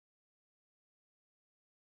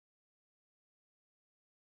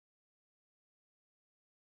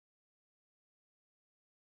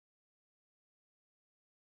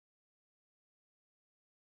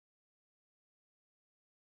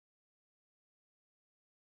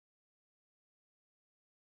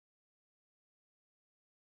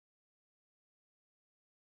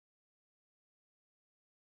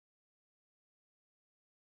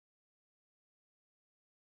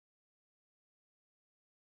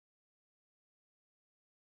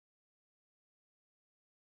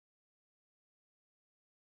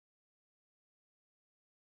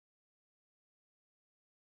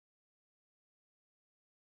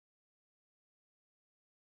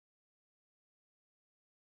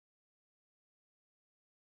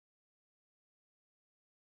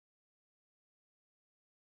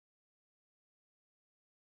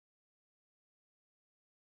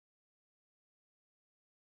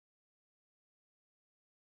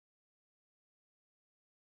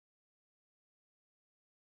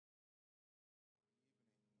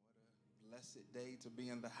blessed day to be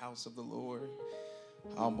in the house of the Lord.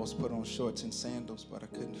 I almost put on shorts and sandals, but I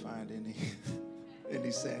couldn't find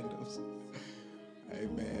any sandals.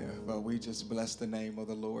 Amen. But we just bless the name of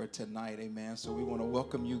the Lord tonight. Amen. So we want to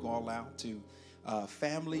welcome you all out to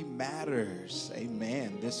Family Matters.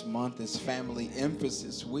 Amen. This month is Family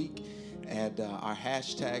Emphasis Week. And our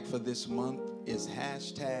hashtag for this month is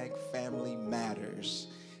hashtag Family Matters.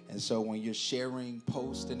 And so when you're sharing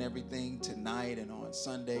posts and everything tonight and on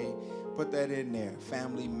Sunday, put that in there.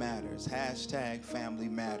 Family Matters. Hashtag Family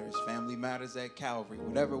Matters. Family Matters at Calvary.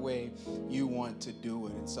 Whatever way you want to do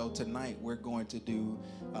it. And so tonight we're going to do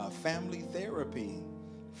family therapy.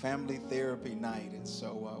 Family therapy night. And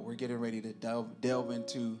so we're getting ready to delve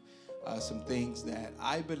into some things that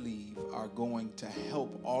I believe are going to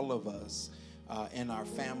help all of us in our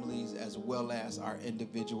families as well as our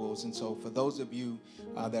individuals. And so for those of you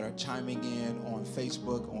that are chiming in on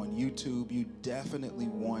Facebook, on YouTube, you definitely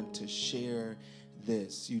want to share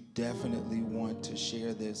this. You definitely want to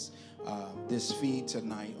share this this feed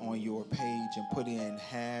tonight on your page and put in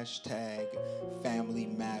hashtag Family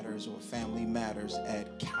Matters or Family Matters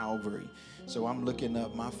at Calvary. So I'm looking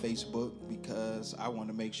up my Facebook because I want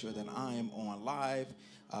to make sure that I am on live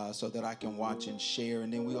so that I can watch and share.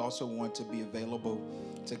 And then we also want to be available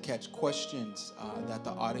to catch questions that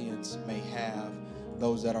the audience may have,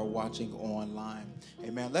 those that are watching online.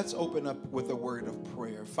 Amen. Let's open up with a word of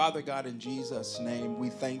prayer. Father God, in Jesus' name, we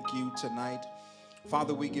thank you tonight.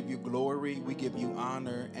 Father, we give you glory, we give you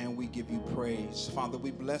honor, and we give you praise. Father,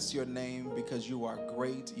 we bless your name because you are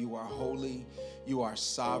great, you are holy, you are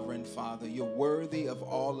sovereign, Father. You're worthy of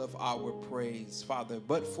all of our praise, Father.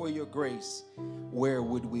 But for your grace, where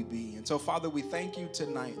would we be? And so, Father, we thank you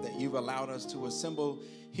tonight that you've allowed us to assemble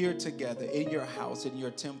here together in your house, in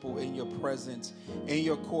your temple, in your presence, in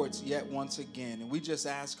your courts yet once again. And we just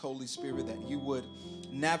ask, Holy Spirit, that you would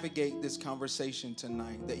navigate this conversation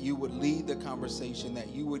tonight, that you would lead the conversation, that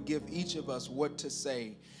you would give each of us what to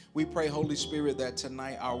say. We pray, Holy Spirit, that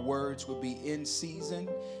tonight our words would be in season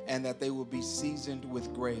and that they will be seasoned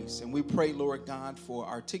with grace. And we pray, Lord God, for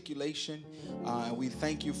articulation. And we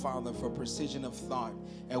thank you, Father, for precision of thought.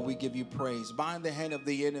 And we give you praise. Bind the hand of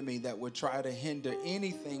the enemy that would try to hinder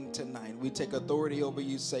anything tonight. We take authority over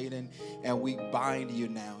you, Satan, and we bind you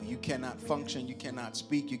now. You cannot function. You cannot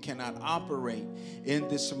speak. You cannot operate in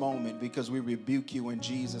this moment because we rebuke you in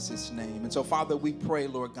Jesus' name. And so, Father, we pray,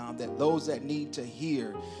 Lord God, that those that need to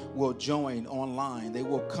hear will join online. They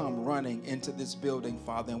will come running into this building,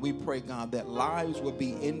 Father. And we pray, God, that lives will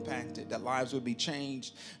be impacted, that lives will be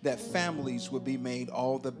changed, that families will be made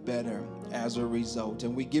all the better as a result.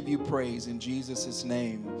 And we give you praise in Jesus'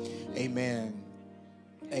 name. Amen.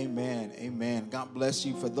 Amen. Amen. God bless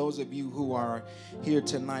you. For those of you who are here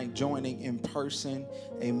tonight joining in person,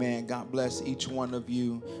 amen. God bless each one of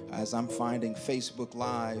you as I'm finding Facebook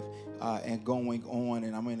Live and going on.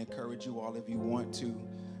 And I'm going to encourage you all, if you want to.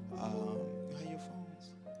 You have your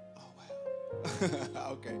phones? Oh,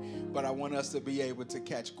 wow. Okay. But I want us to be able to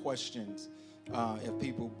catch questions. If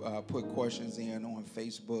people put questions in on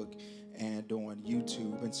Facebook and on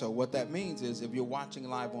YouTube. And so what that means is if you're watching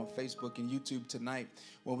live on Facebook and YouTube tonight,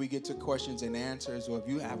 when we get to questions and answers, or if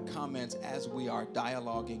you have comments as we are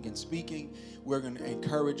dialoguing and speaking, we're going to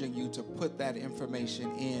encouraging you to put that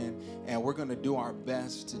information in, and we're going to do our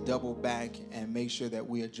best to double back and make sure that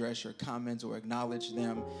we address your comments or acknowledge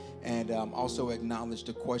them, and also acknowledge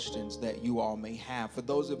the questions that you all may have. For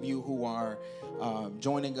those of you who are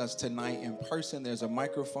joining us tonight in person, there's a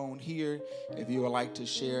microphone here. If you would like to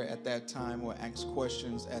share at that time or ask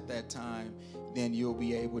questions at that time, then you'll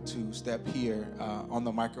be able to step here on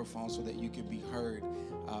the microphone so that you can be heard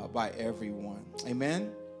by everyone.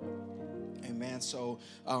 Amen. Amen. So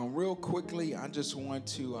real quickly, I just want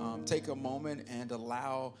to take a moment and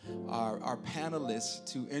allow our panelists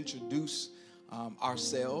to introduce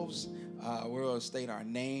ourselves. We'll state our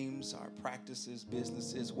names, our practices,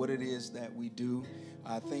 businesses, what it is that we do,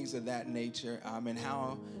 things of that nature, and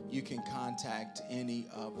how you can contact any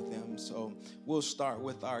of them. So we'll start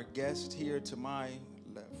with our guest here to my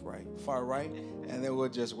left, right, far right, and then we'll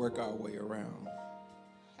just work our way around.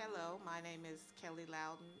 Hello, my name is Kelly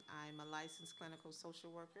Loudon. I'm a licensed clinical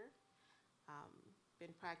social worker.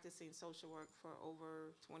 Been practicing social work for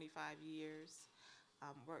over 25 years.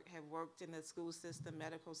 Have worked in the school system,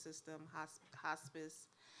 medical system, hospice,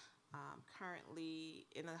 currently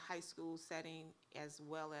in a high school setting as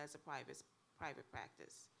well as a private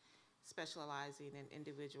practice, specializing in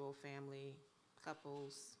individual, family,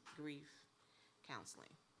 couples, grief, counseling.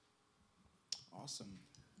 Awesome.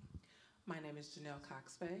 My name is Janelle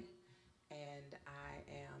Coxbay, and I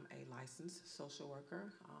am a licensed social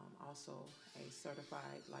worker, also a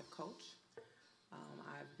certified life coach.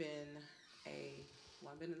 I've been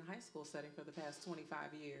I've been in the high school setting for the past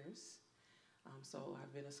 25 years. So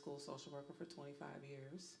I've been a school social worker for 25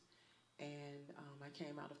 years, and I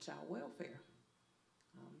came out of child welfare.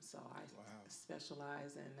 So I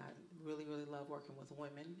specialize, and I really, really love working with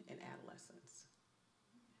women and adolescents.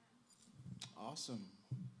 Awesome.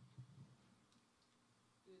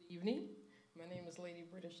 Good evening. My name is Lady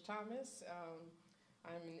British Thomas.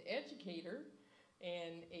 I'm an educator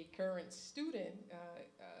and a current student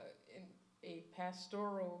in a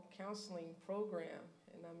pastoral counseling program,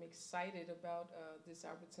 and I'm excited about this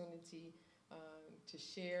opportunity to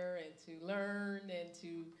share and to learn and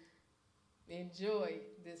to enjoy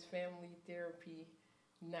this family therapy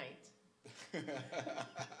night.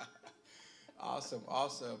 Awesome.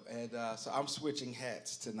 And so I'm switching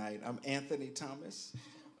hats tonight. I'm Anthony Thomas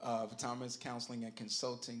of Thomas Counseling and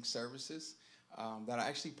Consulting Services that I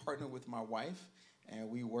actually partner with my wife, and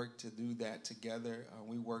we work to do that together.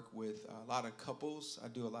 We work with a lot of couples. I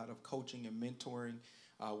do a lot of coaching and mentoring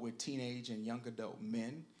with teenage and young adult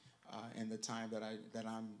men. And the time that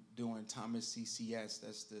I'm doing Thomas CCS,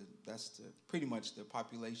 that's pretty much the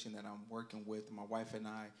population that I'm working with. My wife and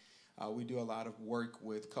I, we do a lot of work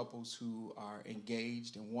with couples who are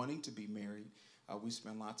engaged and wanting to be married. We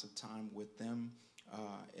spend lots of time with them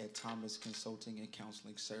at Thomas Consulting and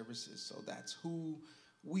Counseling Services. So that's who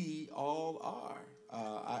we all are.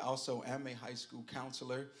 I also am a high school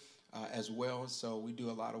counselor as well. So we do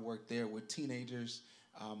a lot of work there with teenagers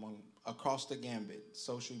across the gambit,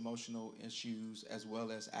 social emotional issues as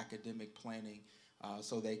well as academic planning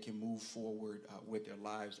so they can move forward with their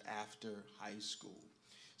lives after high school.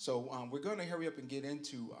 So we're going to hurry up and get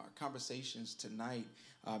into our conversations tonight.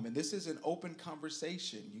 And this is an open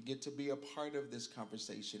conversation. You get to be a part of this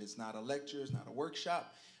conversation. It's not a lecture. It's not a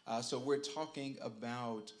workshop. So we're talking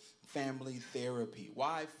about family therapy.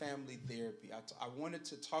 Why family therapy? I wanted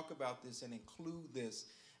to talk about this and include this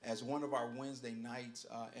as one of our Wednesday nights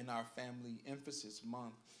in our Family Emphasis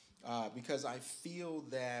Month because I feel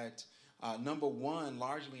that number one,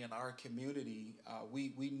 largely in our community,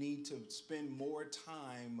 we need to spend more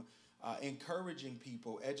time encouraging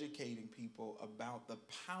people, educating people about the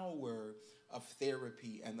power of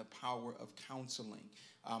therapy and the power of counseling.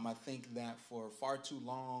 I think that for far too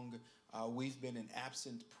long, we've been an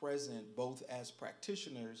absent present, both as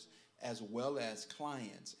practitioners as well as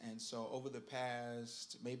clients. And so over the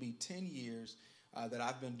past maybe 10 years that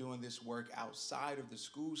I've been doing this work outside of the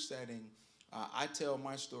school setting, I tell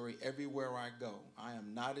my story everywhere I go. I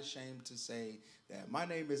am not ashamed to say that my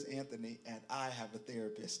name is Anthony and I have a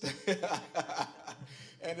therapist.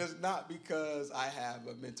 And it's not because I have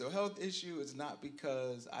a mental health issue. It's not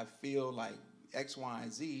because I feel like X, Y,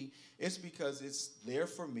 and Z. It's because it's there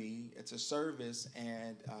for me. It's a service,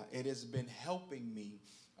 and it has been helping me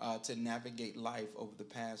to navigate life over the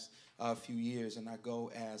past few years, and I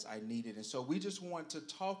go as I need it. And so we just want to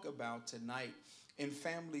talk about tonight in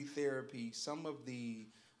family therapy some of the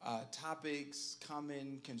topics,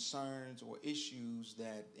 common concerns, or issues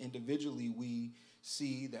that individually we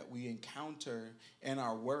see, that we encounter in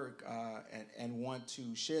our work, and want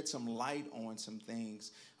to shed some light on some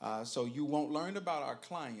things. So you won't learn about our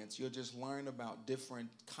clients. You'll just learn about different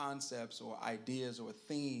concepts or ideas or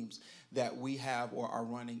themes that we have or are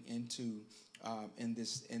running into in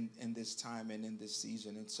this time and in this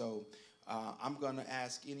season. And so I'm going to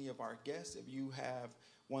ask any of our guests if you have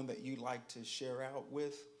one that you'd like to share out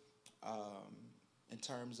with in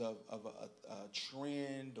terms of a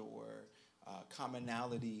trend or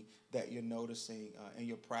commonality that you're noticing in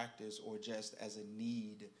your practice, or just as a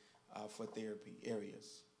need for therapy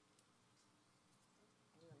areas.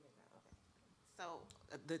 So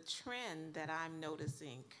the trend that I'm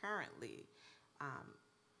noticing currently,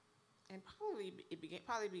 and probably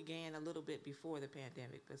began a little bit before the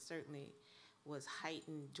pandemic, but certainly was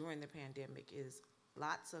heightened during the pandemic, is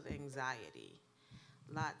lots of anxiety,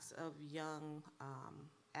 lots of young,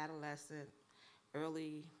 adolescent,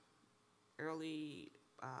 early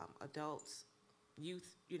adults,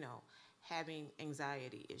 youth, having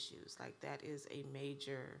anxiety issues. Like, that is a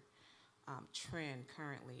major trend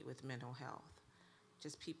currently with mental health.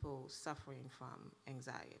 Just people suffering from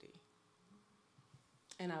anxiety.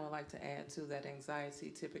 And I would like to add, too, that anxiety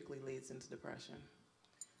typically leads into depression.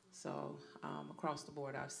 So across the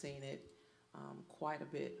board, I've seen it quite a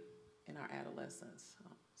bit in our adolescents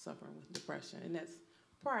suffering with depression. And that's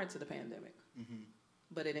prior to the pandemic. Mm-hmm.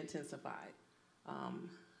 But it intensified.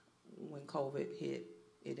 When COVID hit,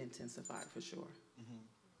 it intensified for sure. Mm-hmm.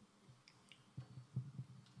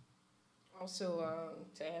 Also,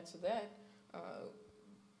 to add to that,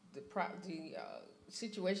 the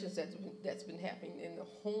situations that's been happening in the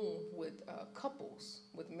home with couples,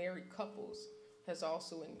 with married couples, has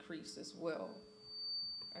also increased as well.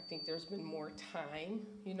 I think there's been more time,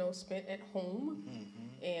 spent at home,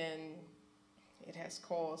 and it has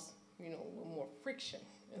caused, more friction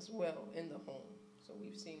as well in the home. So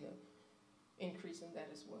we've seen an increase in that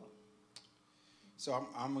as well. So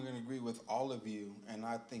I'm going to agree with all of you, and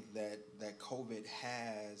I think that COVID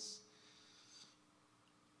has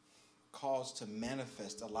caused to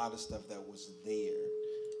manifest a lot of stuff that was there.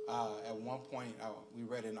 At one point, we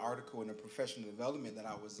read an article in a professional development that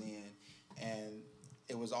I was in, and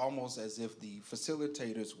it was almost as if the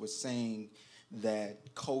facilitators were saying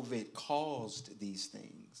that COVID caused these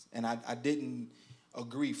things. And I didn't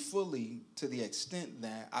agree fully to the extent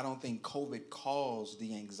that I don't think COVID caused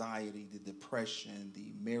the anxiety, the depression,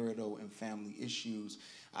 the marital and family issues.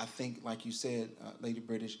 I think, like you said, Lady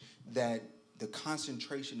British, that the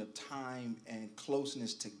concentration of time and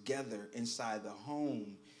closeness together inside the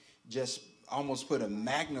home just almost put a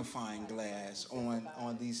magnifying glass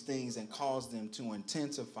on these things and caused them to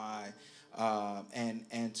intensify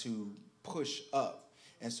and to push up.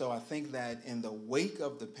 And so I think that in the wake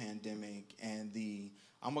of the pandemic and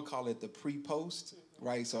I'm going to call it the pre-post,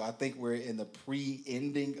 right? So I think we're in the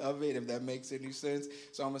pre-ending of it, if that makes any sense.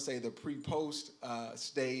 So I'm going to say the pre-post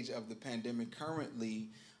stage of the pandemic currently,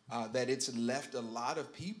 that it's left a lot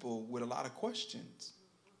of people with a lot of questions.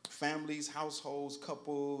 Families, households,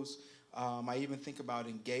 couples. I even think about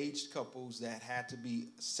engaged couples that had to be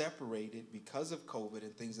separated because of COVID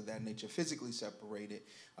and things of that nature, physically separated,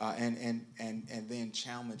 and then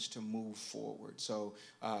challenged to move forward. So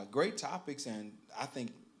great topics, and I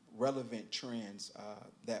think relevant trends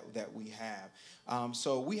that we have.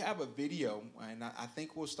 So we have a video, and I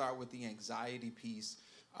think we'll start with the anxiety piece,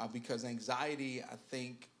 because anxiety, I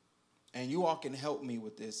think, and you all can help me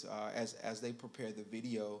with this as they prepare the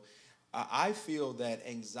video. I feel that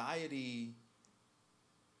anxiety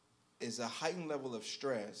is a heightened level of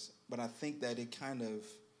stress, but I think that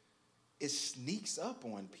it sneaks up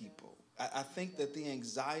on people. I think that the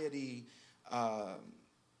anxiety, I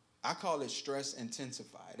call it stress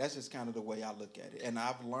intensified. That's just kind of the way I look at it. And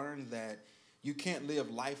I've learned that you can't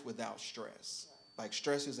live life without stress. Like,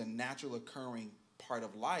 stress is a natural occurring part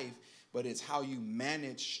of life, but it's how you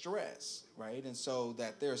manage stress, right? And so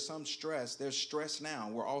that there's stress now.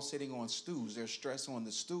 We're all sitting on stools. There's stress on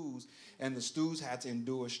the stools, and the stools had to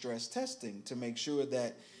endure stress testing to make sure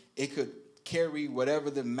that it could carry whatever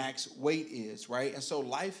the max weight is, right? And so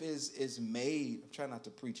life is made. I'm trying not to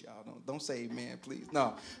preach, y'all. Don't say amen, please.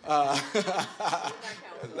 No.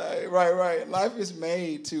 Right. Life is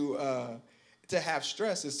made to have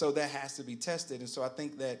stress, and so that has to be tested. And so I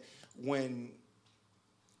think that when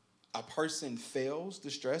a person fails the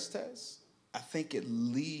stress test, I think it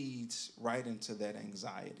leads right into that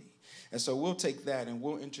anxiety. And so we'll take that and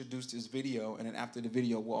we'll introduce this video, and then after the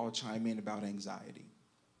video, we'll all chime in about anxiety.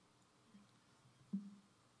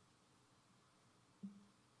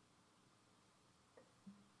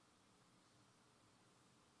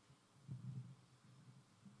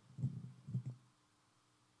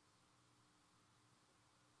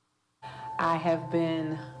 I have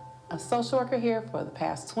been a social worker here for the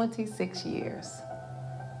past 26 years.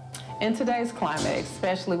 In today's climate,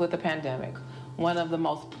 especially with the pandemic, one of the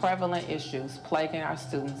most prevalent issues plaguing our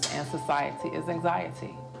students and society is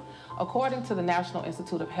anxiety. According to the National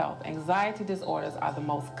Institute of Health, anxiety disorders are the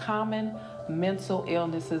most common mental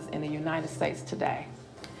illnesses in the United States today.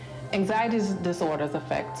 Anxiety disorders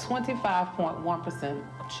affect 25.1%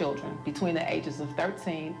 of children between the ages of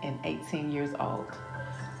 13 and 18 years old.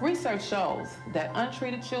 Research shows that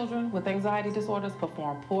untreated children with anxiety disorders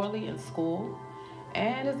perform poorly in school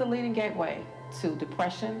and is the leading gateway to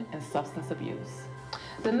depression and substance abuse.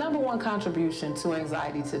 The number one contribution to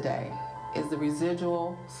anxiety today is the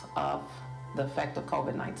residuals of the effect of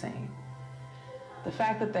COVID-19. The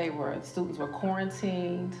fact that students were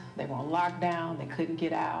quarantined, they were on lockdown, they couldn't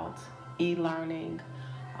get out, e-learning,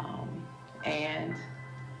 and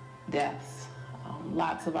deaths.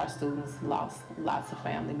 Lots of our students lost lots of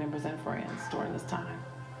family members and friends during this time.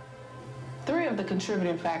 3 of the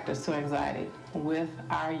contributing factors to anxiety with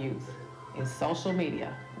our youth is social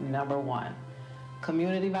media, number 1,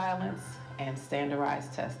 community violence, and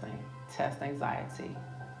standardized testing. Test anxiety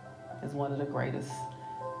is one of the greatest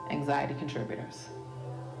anxiety contributors.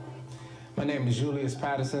 My name is Julius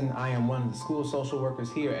Patterson. I am one of the school social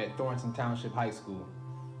workers here at Thornton Township High School.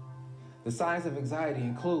 The signs of anxiety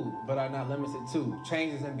include, but are not limited to,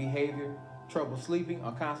 changes in behavior, trouble sleeping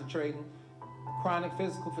or concentrating, chronic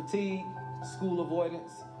physical fatigue, school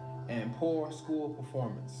avoidance, and poor school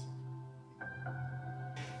performance.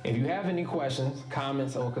 If you have any questions,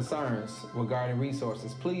 comments, or concerns regarding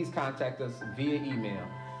resources, please contact us via email.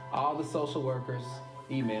 All the social workers'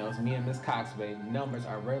 emails, me and Ms. Coxbay, numbers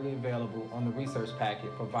are readily available on the research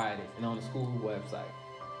packet provided and on the school website.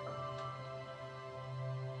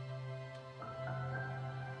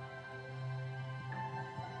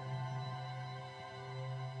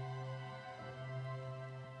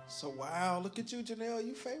 So, wow, look at you, Janelle.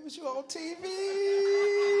 You famous. You on TV.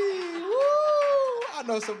 Woo! I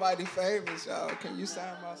know somebody famous, y'all. Can you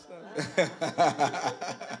sign my stuff?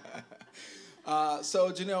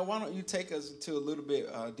 So, Janelle, why don't you take us into a little bit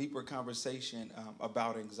deeper conversation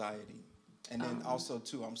about anxiety? And then also,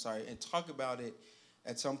 too, and talk about it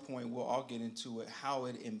at some point. We'll all get into it, how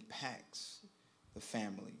it impacts the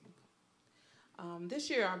family. This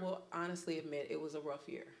year, I will honestly admit, it was a rough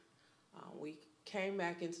year. We came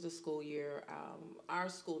back into the school year. Our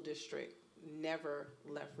school district never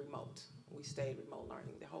left remote. We stayed remote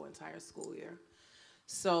learning the whole entire school year.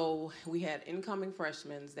 So we had incoming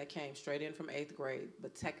freshmen that came straight in from 8th grade,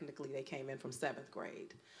 but technically they came in from 7th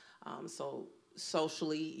grade. So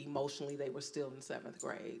socially, emotionally, they were still in 7th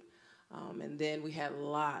grade. And then we had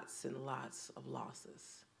lots and lots of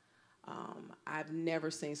losses. I've never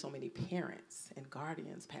seen so many parents and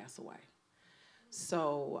guardians pass away.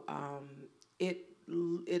 So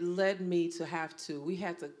it led me to we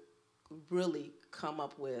had to really come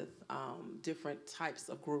up with different types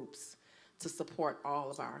of groups to support all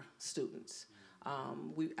of our students.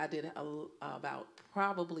 I did about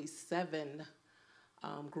probably 7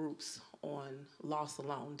 groups on loss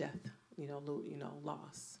alone, death,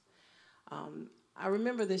 loss. I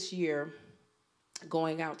remember this year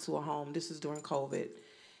going out to a home. This is during COVID.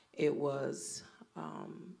 It was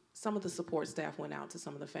some of the support staff went out to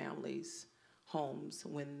some of the families' homes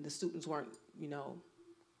when the students weren't,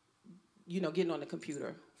 getting on the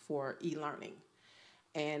computer for e-learning.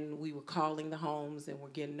 And we were calling the homes and we're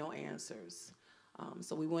getting no answers.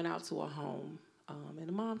 So we went out to a home and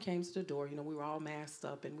the mom came to the door. We were all masked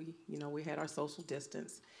up and we had our social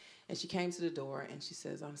distance. And she came to the door and she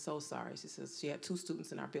says, "I'm so sorry." She says, she had 2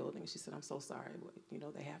 students in our building. She said, "I'm so sorry.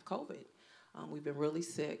 They have COVID. We've been really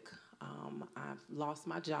sick. I've lost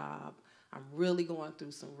my job. I'm really going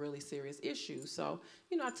through some really serious issues." So,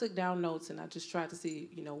 I took down notes and I just tried to see,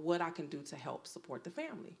 what I can do to help support the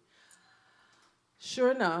family.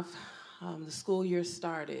 Sure enough, the school year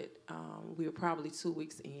started. We were probably 2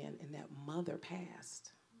 weeks in and that mother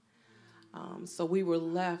passed. So we were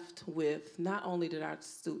left with, not only did our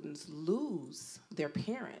students lose their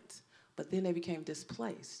parent, but then they became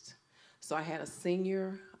displaced. So I had a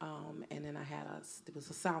senior, and then it was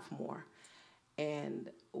a sophomore. And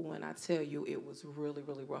when I tell you, it was really,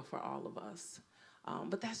 really rough for all of us.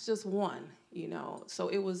 But that's just one, So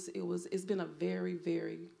it's been a very,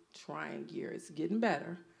 very trying year. It's getting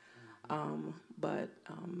better. But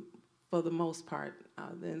for the most part,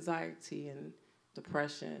 the anxiety and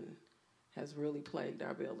depression has really plagued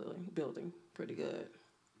our building pretty good.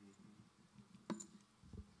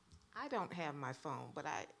 I don't have my phone, but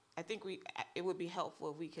I think it would be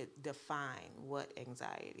helpful if we could define what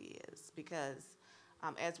anxiety is, because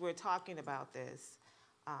as we're talking about this,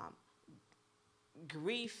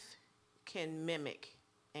 grief can mimic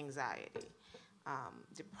anxiety.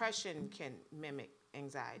 Depression can mimic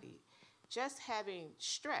anxiety. Just having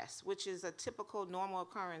stress, which is a typical normal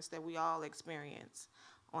occurrence that we all experience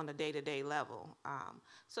on a day-to-day level.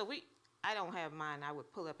 I don't have mine. I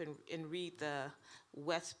would pull up and read the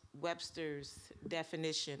Webster's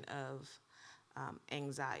definition of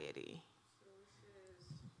anxiety.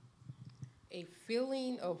 A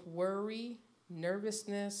feeling of worry,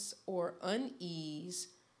 nervousness, or unease,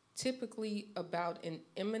 typically about an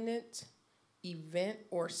imminent event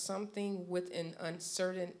or something with an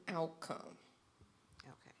uncertain outcome.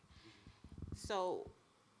 Okay. So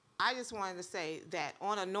I just wanted to say that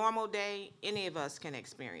on a normal day, any of us can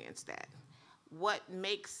experience that. What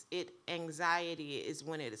makes it anxiety is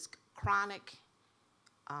when it is chronic,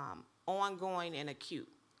 ongoing, and acute.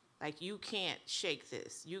 Like, you can't shake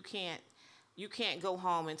this. You can't go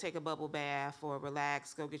home and take a bubble bath or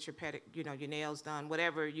relax, go get your nails done,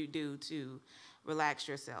 whatever you do to relax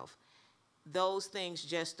yourself. Those things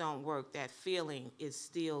just don't work. That feeling is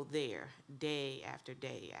still there day after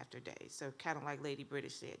day after day. So kind of like Lady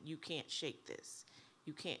British said, you can't shake this.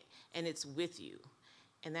 You can't, and it's with you,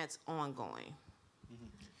 and that's ongoing. Mm-hmm.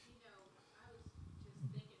 I was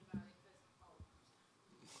just thinking about it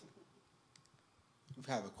because,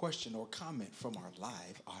 We have a question or comment from our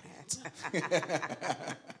live audience.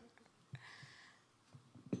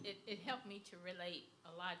 it helped me to relate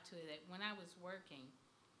a lot to it. When I was working,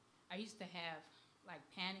 I used to have like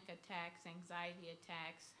panic attacks, anxiety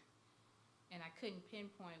attacks, and I couldn't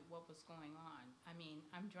pinpoint what was going on. I mean,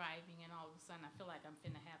 I'm driving and all of a sudden I feel like I'm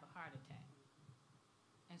finna have a heart attack.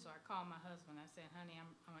 And so I called my husband. I said, honey,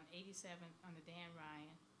 I'm on 87th on the Dan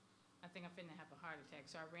Ryan. I think I'm finna have a heart attack.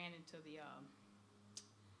 So I ran into the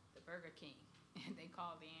Burger King and they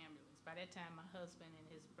called the ambulance. By that time, my husband and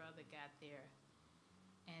his brother got there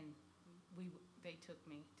and they took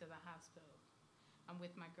me to the hospital. I'm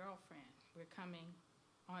with my girlfriend. We're coming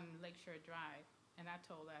on Lakeshore Drive, and I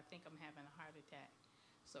told her I think I'm having a heart attack.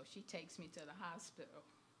 So she takes me to the hospital.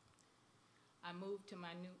 I moved to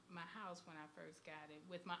my house when I first got it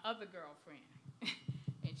with my other girlfriend,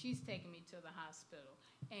 and she's taking me to the hospital.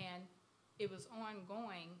 And it was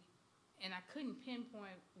ongoing, and I couldn't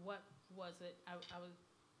pinpoint what was it.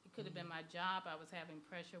 It could have been my job. I was having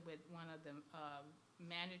pressure with one of the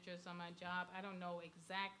managers on my job. I don't know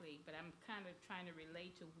exactly, but I'm kind of trying to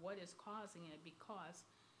relate to what is causing it, because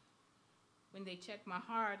when they checked my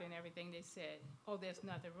heart and everything, they said, oh, there's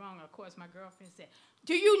nothing wrong. Of course, my girlfriend said,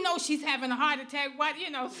 do you know she's having a heart attack? What, you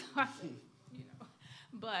know, so I said, you know.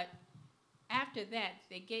 But after that,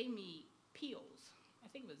 they gave me pills. I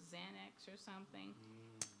think it was Xanax or something.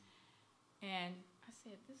 And I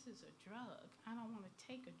said, this is a drug. I don't want to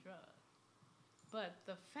take a drug. But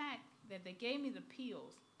the fact that they gave me the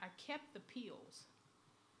pills, I kept the pills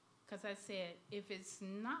because I said, if it's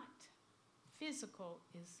not physical,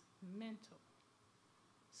 it's mental.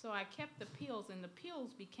 So I kept the pills, and the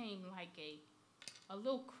pills became like a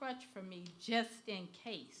little crutch for me just in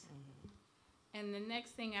case. And the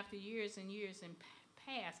next thing, after years and years in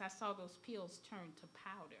past, I saw those pills turn to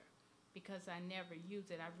powder because I never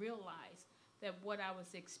used it. I realized that what I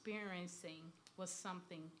was experiencing was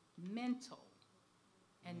something mental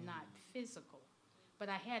and not physical. But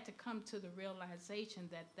I had to come to the realization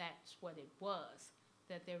that that's what it was,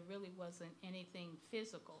 that there really wasn't anything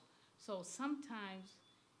physical. So sometimes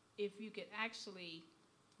if you could actually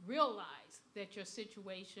realize that your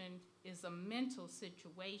situation is a mental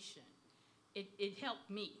situation, it helped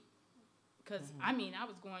me. Because, I mean, I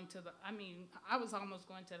was almost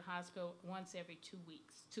going to the hospital once every 2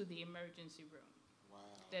 weeks to the emergency room. Wow.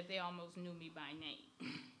 That they almost knew me by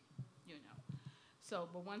name, you know. So,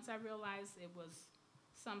 but once I realized it was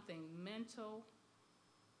something mental,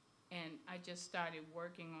 and I just started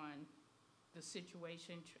working on the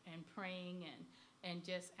situation and praying and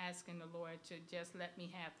just asking the Lord to just let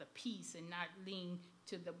me have the peace and not lean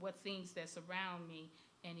to what things that's around me.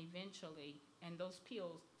 And eventually, and those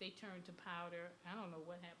pills, they turned to powder. I don't know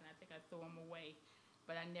what happened. I think I threw them away,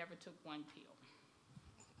 but I never took one pill.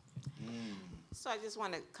 So I just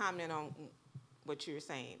want to comment on what you were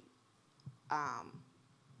saying.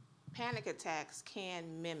 Panic attacks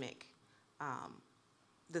can mimic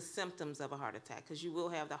the symptoms of a heart attack, because you will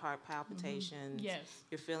have the heart palpitations. Yes.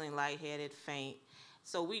 You're feeling lightheaded, faint.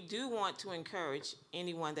 So we do want to encourage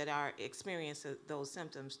anyone that are experiencing those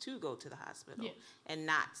symptoms to go to the hospital. Yes. And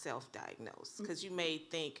not self-diagnose, because you may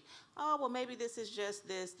think, oh, well, maybe this is just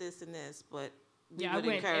this, and this, but we would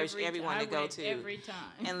encourage everyone to go to every time.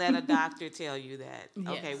 and let a doctor tell you that, Yes.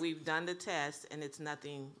 okay, we've done the test and it's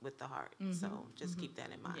nothing with the heart. So just keep that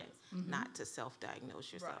in mind. Yes. Not to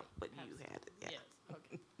self-diagnose yourself, Right. but you had it. Yeah. Yes.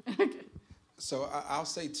 Okay. So I'll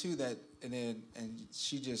say too that, and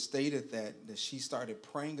she just stated that she started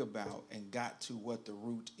praying about and got to what the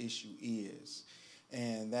root issue is,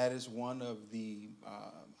 and that is one of the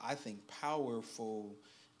I think powerful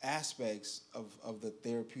aspects of the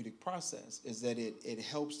therapeutic process, is that it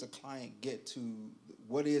helps the client get to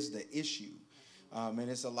what is the issue, and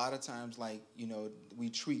it's a lot of times like, you know, we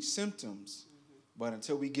treat symptoms. But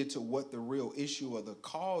until we get to what the real issue or the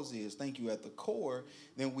cause is, thank you, at the core,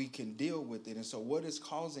 then we can deal with it. And so what is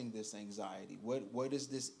causing this anxiety? What is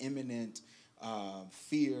this imminent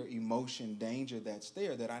fear, emotion, danger that's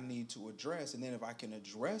there that I need to address? And then if I can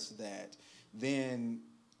address that, then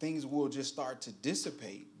things will just start to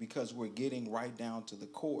dissipate because we're getting right down to the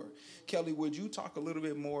core. Kelly, would you talk a little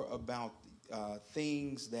bit more about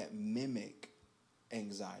things that mimic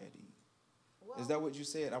anxiety? Is that what you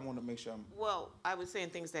said? I want to make sure I'm... Well, I was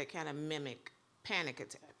saying things that kind of mimic panic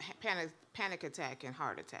attack and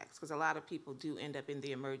heart attacks, because a lot of people do end up in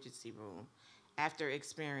the emergency room after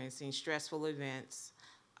experiencing stressful events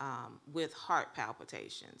with heart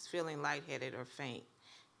palpitations, feeling lightheaded or faint,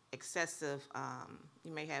 excessive,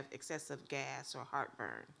 you may have excessive gas or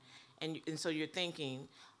heartburn. And so you're thinking,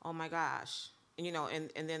 oh my gosh, and, you know,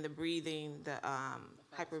 and then the breathing, the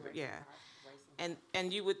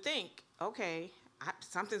and you would think, okay,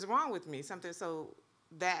 something's wrong with me, so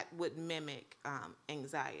that would mimic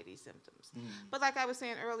anxiety symptoms. But like I was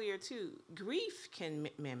saying earlier too, grief can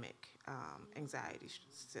mimic anxiety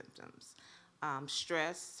symptoms.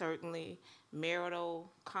 Stress, certainly,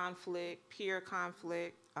 marital conflict, peer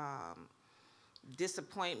conflict,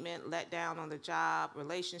 disappointment, let down on the job,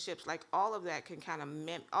 relationships, like all of that can kind of,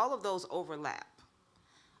 all of those overlap.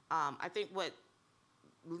 I think what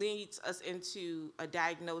leads us into a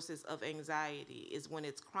diagnosis of anxiety is when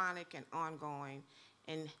it's chronic and ongoing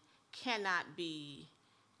and cannot be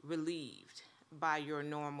relieved by your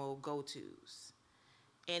normal go-tos.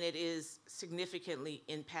 And it is significantly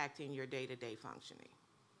impacting your day-to-day functioning.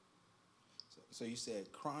 So you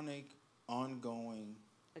said chronic, ongoing,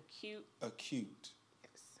 acute,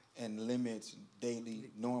 yes, and limits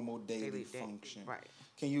normal daily function. Right.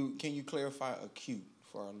 Can you clarify acute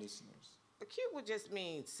for our listeners? Acute would just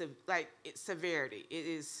mean severity. It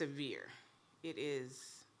is severe. It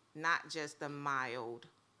is not just a mild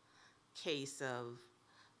case of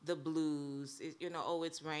the blues.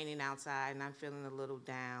 It's raining outside and I'm feeling a little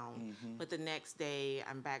down. But the next day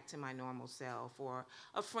I'm back to my normal self. Or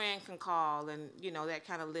a friend can call and, that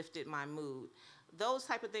kind of lifted my mood. Those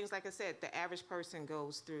type of things, like I said, the average person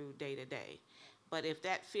goes through day to day. But if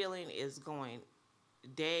that feeling is going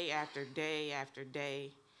day after day after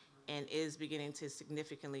day and is beginning to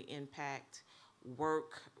significantly impact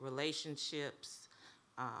work, relationships,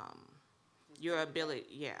 your ability,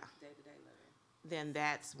 Day-to-day living. then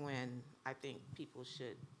that's when I think people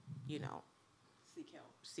should,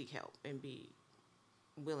 Seek help and be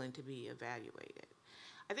willing to be evaluated.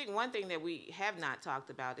 I think one thing that we have not talked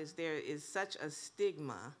about is there is such a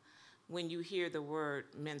stigma when you hear the word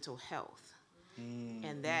mental health.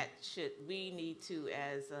 And that we need to,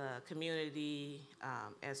 as a community,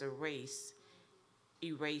 as a race,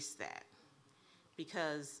 erase that.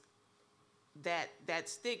 Because that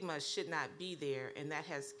stigma should not be there, and that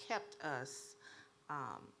has kept us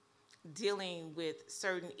dealing with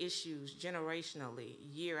certain issues generationally,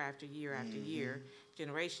 year after year after year,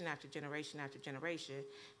 generation after generation after generation,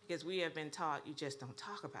 because we have been taught you just don't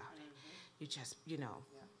talk about it. You just,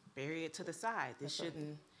 bury it to the side. This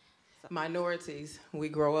shouldn't. Minorities, we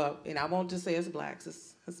grow up, and I won't just say it's blacks,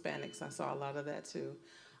 it's Hispanics. I saw a lot of that too.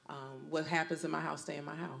 What happens in my house, stay in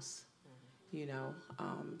my house.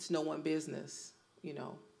 It's no one's business,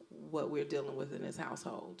 what we're dealing with in this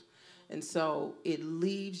household. And so it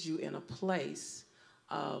leaves you in a place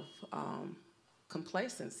of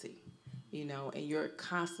complacency, and you're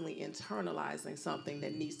constantly internalizing something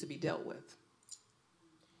that needs to be dealt with.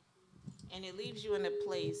 And it leaves you in a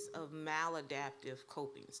place of maladaptive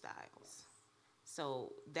coping styles.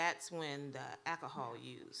 So that's when the alcohol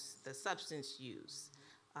use, the substance use,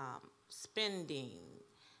 spending,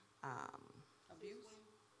 Abuse.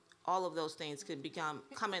 All of those things could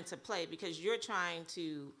come into play because you're trying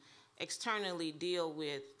to externally deal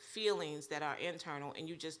with feelings that are internal and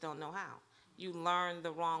you just don't know how. You learn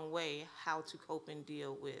the wrong way how to cope and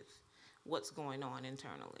deal with what's going on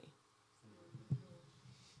internally.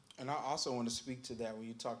 And I also want to speak to that when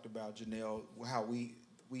you talked about, Janelle, how we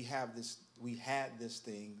had this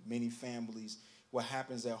thing, many families, what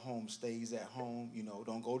happens at home stays at home,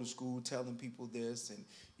 don't go to school telling people this, and,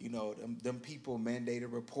 them people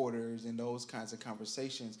mandated reporters and those kinds of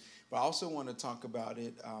conversations. But I also want to talk about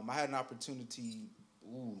it. I had an opportunity,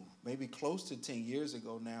 maybe close to 10 years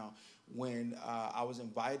ago now, when I was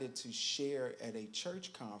invited to share at a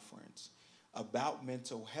church conference about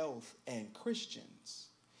mental health and Christians.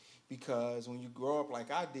 Because when you grow up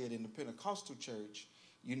like I did in the Pentecostal church,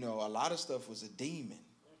 a lot of stuff was a demon.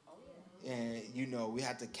 And, we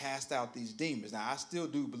had to cast out these demons. Now, I still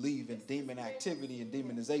do believe in demon activity and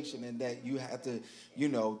demonization, and that you have to,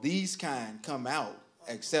 these kind come out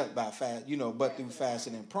except by but through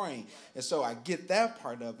fasting and praying. And so I get that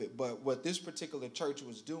part of it. But what this particular church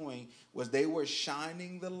was doing was they were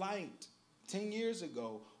shining the light 10 years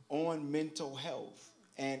ago on mental health.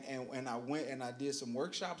 And I went and I did some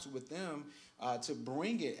workshops with them to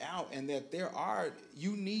bring it out, and that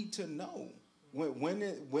you need to know when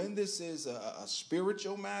this is a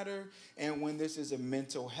spiritual matter and when this is a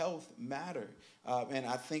mental health matter. And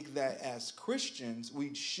I think that as Christians,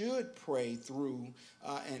 we should pray through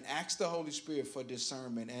and ask the Holy Spirit for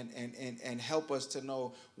discernment and help us to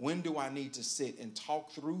know, when do I need to sit and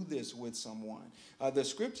talk through this with someone? The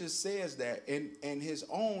scripture says that in his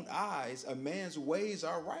own eyes, a man's ways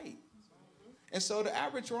are right. And so the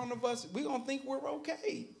average one of us, we're going to think we're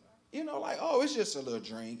okay. It's just a little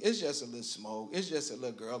drink. It's just a little smoke. It's just a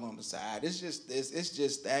little girl on the side. It's just this. It's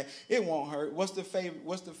just that. It won't hurt. What's the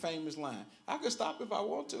famous line? I can stop if I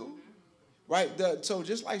want to. Right? So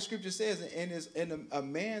just like Scripture says, a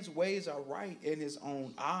man's ways are right in his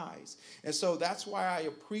own eyes. And so that's why I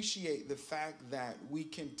appreciate the fact that we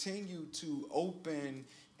continue to open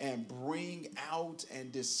and bring out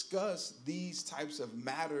and discuss these types of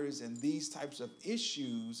matters and these types of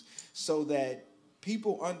issues so that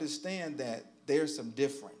people understand that there's some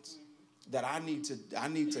difference. That I need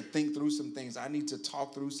to think through some things. I need to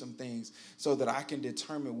talk through some things so that I can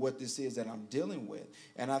determine what this is that I'm dealing with.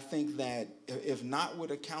 And I think that if not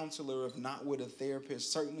with a counselor, if not with a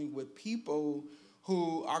therapist, certainly with people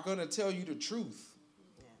who are going to tell you the truth.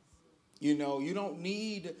 Yes. You know, you don't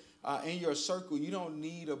need, in your circle, you don't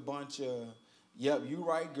need a bunch of, yep, you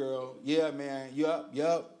right, girl. Yeah, man. Yup.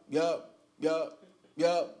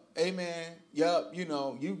 Amen. Yup. You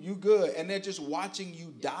know, you good. And they're just watching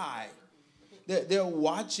you die. They're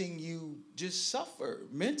watching you just suffer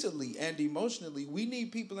mentally and emotionally. We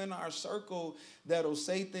need people in our circle that'll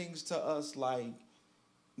say things to us like,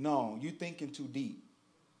 no, you're thinking too deep,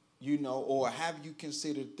 you know, or have you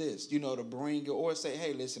considered this, you know, to bring it, or say,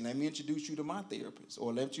 hey, listen, let me introduce you to my therapist,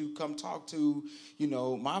 or let you come talk to, you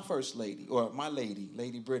know, my first lady, or my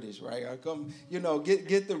Lady British, right? Or come, you know,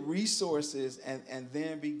 get the resources and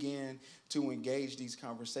then begin to engage these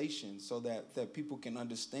conversations so that people can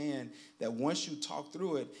understand that once you talk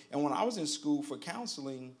through it. And when I was in school for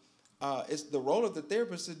counseling, it's the role of the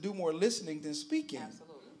therapist to do more listening than speaking. Absolutely.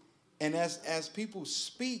 And as people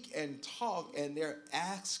speak and talk and they're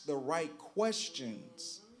asked the right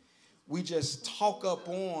questions, we just talk up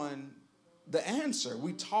on the answer.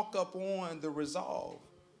 We talk up on the resolve.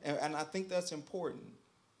 And I think that's important.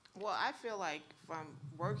 Well, I feel like from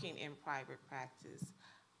working in private practice,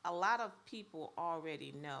 a lot of people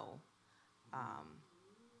already know.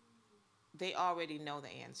 They already know the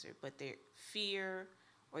answer, but their fear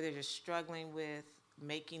or they're just struggling with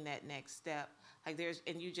making that next step. Like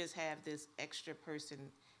and you just have this extra person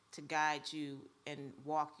to guide you and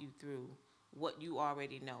walk you through what you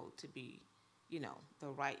already know to be, you know,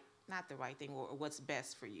 not the right thing, or what's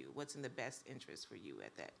best for you, what's in the best interest for you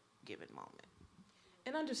at that given moment.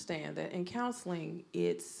 And understand that in counseling,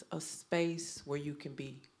 it's a space where you can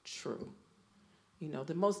be true. You know,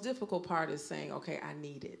 the most difficult part is saying, okay, I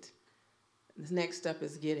need it. The next step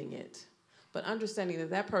is getting it. But understanding that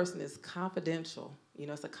that person is confidential. You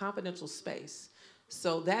know, it's a confidential space.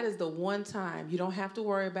 So that is the one time you don't have to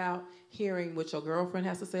worry about hearing what your girlfriend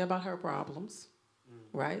has to say about her problems,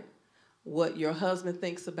 right? What your husband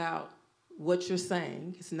thinks about what you're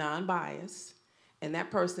saying. It's non-biased. And that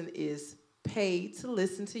person is paid to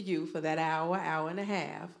listen to you for that hour and a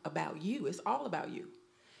half about you. It's all about you.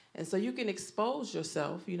 And so you can expose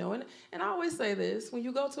yourself, you know. And I always say this, when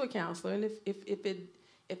you go to a counselor, and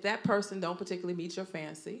if that person don't particularly meet your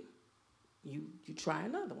fancy, you try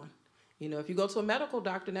another one. You know, if you go to a medical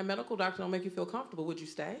doctor and that medical doctor don't make you feel comfortable, would you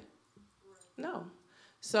stay? No.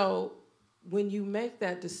 So when you make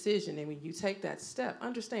that decision and when you take that step,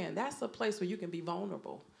 understand that's a place where you can be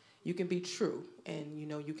vulnerable. You can be true, and, you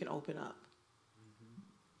know, you can open up.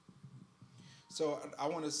 So I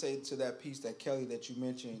want to say to that piece that Kelly that you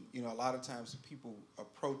mentioned, you know, a lot of times people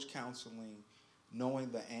approach counseling knowing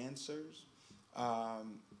the answers. I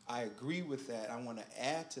agree with that. I want to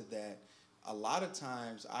add to that. A lot of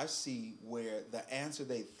times I see where the answer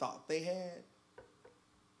they thought they had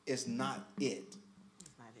is not it.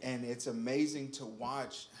 And it's amazing to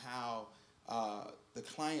watch how the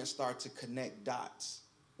clients start to connect dots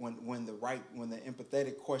when the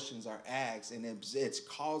empathetic questions are asked, and it's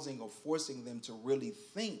causing or forcing them to really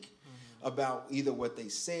think about either what they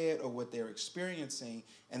said or what they're experiencing.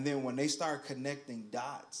 And then when they start connecting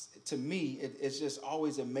dots, to me, it's just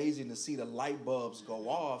always amazing to see the light bulbs go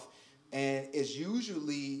off. And it's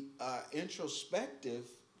usually introspective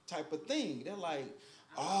type of thing. They're like,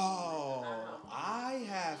 oh, I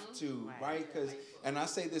have to, right? And I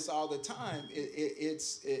say this all the time.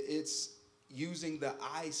 It's using the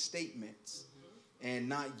I statements and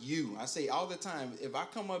not you. I say all the time, if I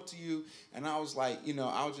come up to you and I was like, you know,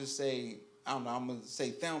 I'll just say, I don't know, I'm going to say,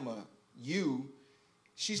 Thelma, you,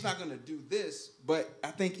 she's not going to do this, but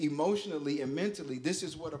I think emotionally and mentally, this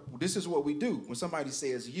is what we do. When somebody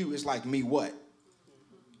says you, it's like, me what?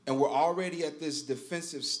 And we're already at this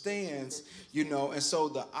defensive stance, you know, and so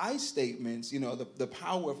the I statements, you know, the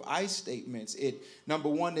power of I statements, number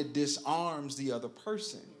one, it disarms the other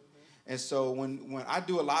person. And so when I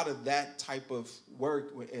do a lot of that type of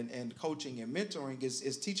work and coaching and mentoring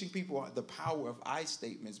is teaching people the power of I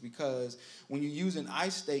statements, because when you use an I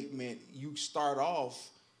statement, you start off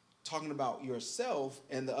talking about yourself,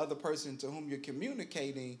 and the other person to whom you're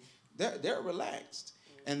communicating, they're relaxed.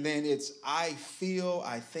 And then it's I feel,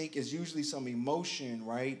 I think is usually some emotion,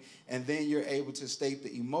 right? And then you're able to state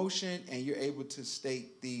the emotion and you're able to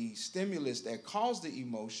state the stimulus that caused the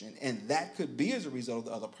emotion. And that could be as a result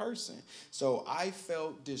of the other person. So I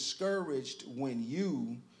felt discouraged when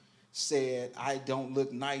you said, I don't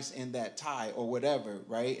look nice in that tie or whatever,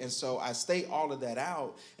 right? And so I state all of that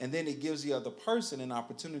out, and then it gives the other person an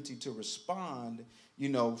opportunity to respond,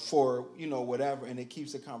 for, whatever, and it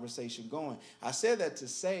keeps the conversation going. I said that to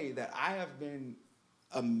say that I have been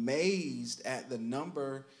amazed at the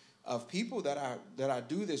number of people that I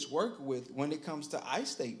do this work with when it comes to I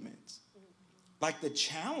statements. Like the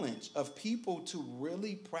challenge of people to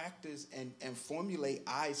really practice and formulate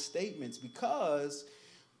I statements, because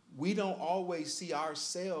we don't always see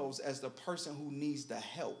ourselves as the person who needs the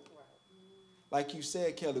help. Like you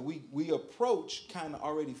said, Kelly, we approach kind of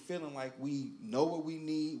already feeling like we know what we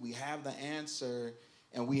need, we have the answer,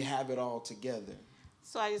 and we have it all together.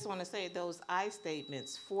 So I just want to say those I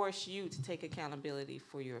statements force you to take accountability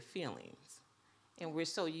for your feelings. And we're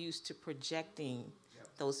so used to projecting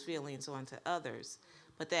those feelings onto others.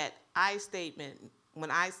 But that I statement,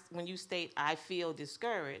 when you state I feel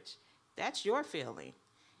discouraged, that's your feeling.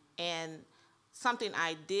 And something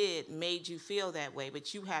I did made you feel that way,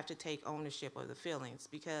 but you have to take ownership of the feelings,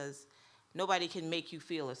 because nobody can make you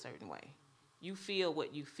feel a certain way. You feel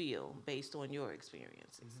what you feel based on your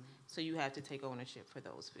experiences. Mm-hmm. So you have to take ownership for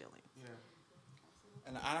those feelings. Yeah.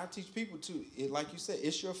 And I teach people too, like you said,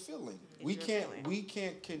 it's your feeling. We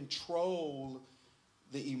can't control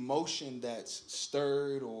the emotion that's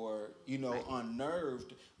stirred or, right,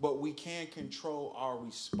 unnerved, but we can control our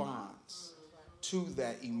response to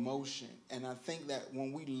that emotion. And I think that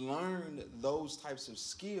when we learn those types of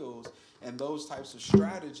skills and those types of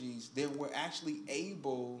strategies, then we're actually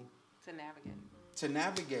able to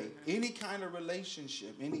navigate any kind of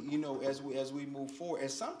relationship, as we move forward. And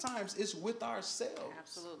sometimes it's with ourselves.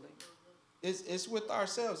 Absolutely. It's with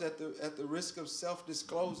ourselves. At the risk of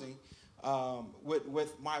self-disclosing,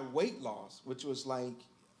 with my weight loss, which was like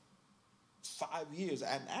 5 years,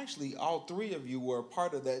 and actually all three of you were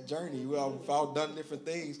part of that journey. We've all done different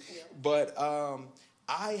things, but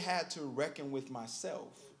I had to reckon with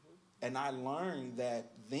myself, and I learned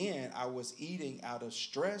that then I was eating out of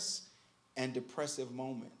stress and depressive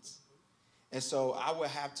moments, and so I would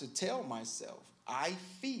have to tell myself, I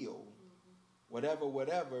feel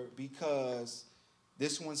whatever, because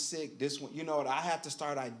this one's sick, this one, I had to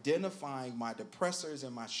start identifying my depressors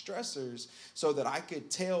and my stressors so that I could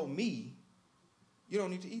tell me, you don't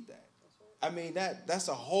need to eat that. I mean, that's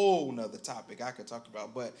a whole nother topic I could talk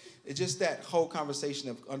about, but it's just that whole conversation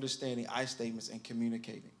of understanding I statements and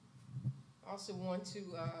communicating. I also want to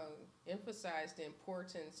emphasize the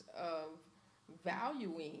importance of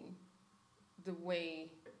valuing the way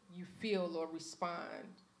you feel or respond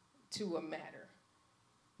to a matter,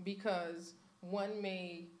 because one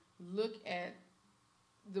may look at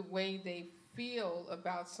the way they feel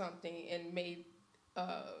about something and may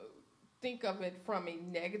think of it from a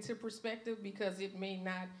negative perspective, because it may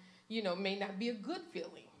not be a good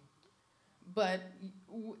feeling. But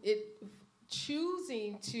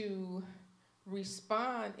choosing to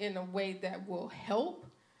respond in a way that will help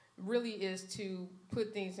really is to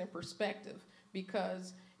put things in perspective.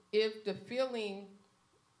 Because if the feeling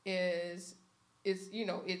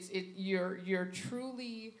you're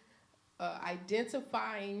truly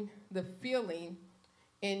identifying the feeling,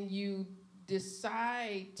 and you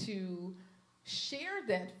decide to share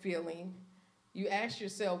that feeling, you ask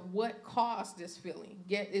yourself, what caused this feeling?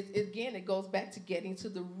 It goes back to getting to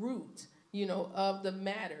the root, of the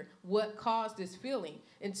matter. What caused this feeling?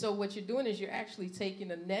 And so what you're doing is you're actually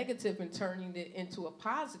taking a negative and turning it into a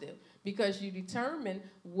positive, because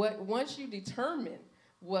once you determine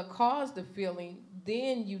what caused the feeling,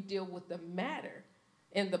 then you deal with the matter.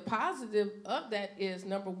 And the positive of that is,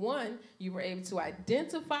 number one, you were able to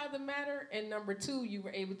identify the matter, and number two, you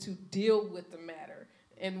were able to deal with the matter,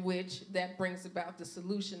 in which that brings about the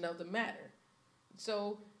solution of the matter.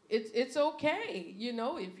 So it's okay,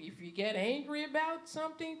 if you get angry about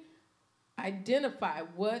something, identify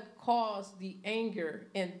what caused the anger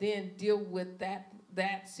and then deal with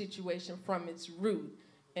that situation from its root,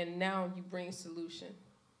 and now you bring solution.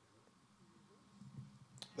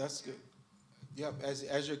 That's good. Yep,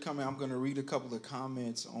 as you're coming, I'm going to read a couple of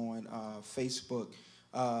comments on Facebook.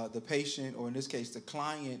 The patient, or in this case, the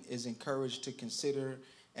client, is encouraged to consider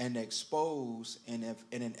and expose in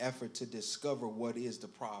an effort to discover what is the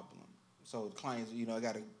problem. So clients,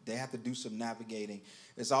 they have to do some navigating.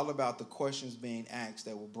 It's all about the questions being asked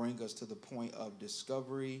that will bring us to the point of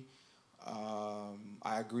discovery.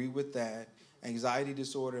 I agree with that. Anxiety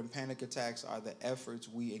disorder and panic attacks are the efforts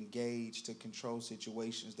we engage to control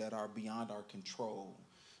situations that are beyond our control.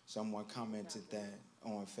 Someone commented that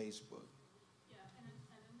on Facebook. Yeah, and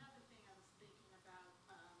another thing I was thinking about,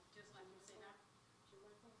 just like you said,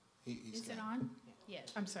 He's is it got on?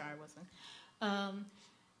 Yes, I'm sorry, I wasn't.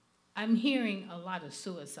 I'm hearing a lot of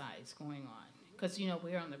suicides going on, because, you know,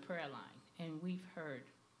 we're on the prayer line, and we've heard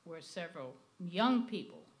where several young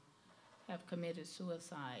people have committed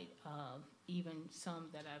suicide, even some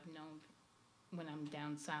that I've known when I'm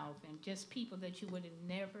down south, and just people that you would have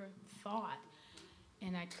never thought.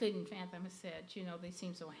 And I couldn't fathom. I said, you know, they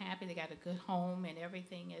seem so happy, they got a good home, and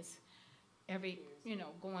everything is,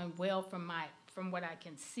 going well from what I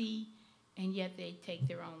can see, and yet they take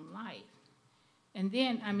their own life. And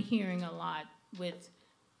then I'm hearing a lot with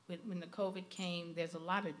when the COVID came, there's a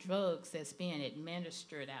lot of drugs that's being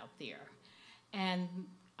administered out there. And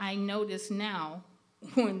I notice now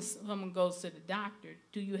when someone goes to the doctor,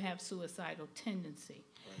 do you have suicidal tendency?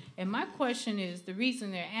 Right. And my question is, the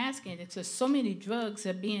reason they're asking is because so many drugs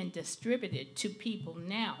are being distributed to people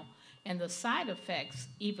now, and the side effects,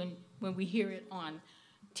 even when we hear it on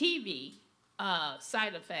TV,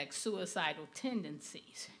 side effects, suicidal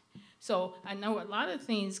tendencies. So I know a lot of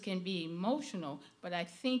things can be emotional, but I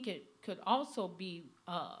think it could also be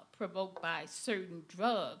provoked by certain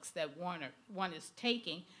drugs that one is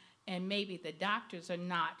taking, and maybe the doctors are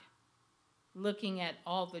not looking at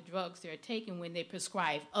all the drugs they're taking when they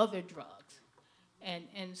prescribe other drugs.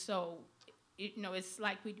 And so, it's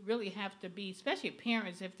like we really have to be, especially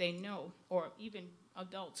parents if they know, or even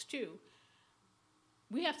adults too,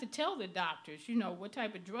 we have to tell the doctors, what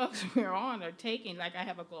type of drugs we're on or taking. Like, I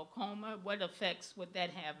have a glaucoma, what effects would that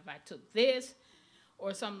have if I took this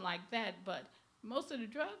or something like that? But most of the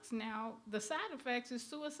drugs now, the side effects is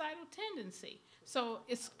suicidal tendency. So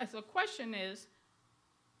the question is,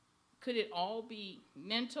 could it all be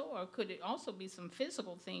mental, or could it also be some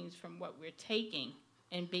physical things from what we're taking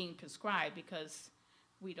and being prescribed, because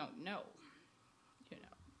we don't know,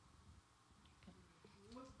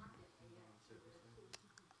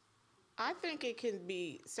 I think it can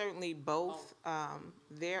be certainly both.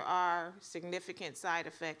 There are significant side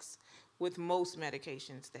effects with most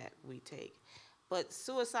medications that we take. But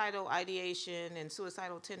suicidal ideation and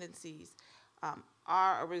suicidal tendencies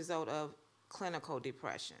are a result of clinical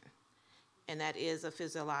depression. And that is a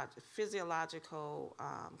physiological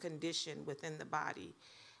condition within the body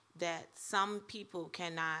that some people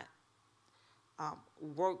cannot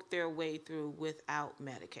work their way through without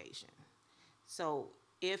medication. So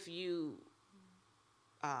if you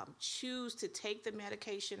choose to take the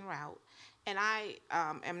medication route, and I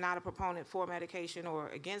am not a proponent for medication or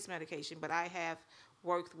against medication, but I have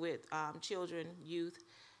worked with children, youth,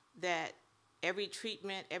 that every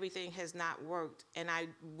treatment, everything has not worked, and I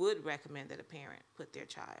would recommend that a parent put their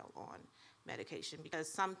child on medication, because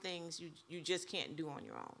some things you just can't do on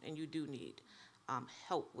your own, and you do need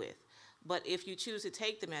help with. But if you choose to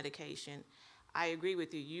take the medication, I agree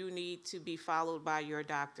with you. You need to be followed by your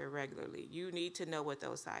doctor regularly. You need to know what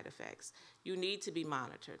those side effects. You need to be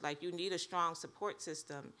monitored. Like, you need a strong support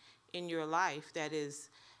system in your life that is,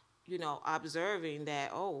 observing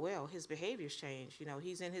that, oh, well, his behavior's changed.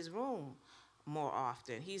 He's in his room more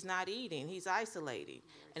often. He's not eating. He's isolating.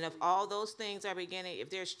 And if all those things are beginning, if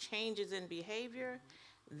there's changes in behavior,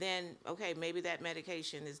 then, okay, maybe that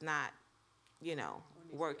medication is not,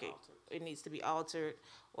 working. It needs to be altered,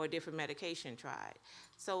 or a different medication tried.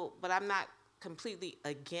 So, but I'm not completely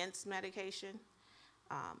against medication,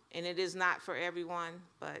 and it is not for everyone,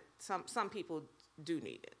 but some people do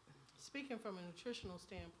need it. Speaking from a nutritional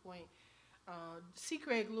standpoint, C.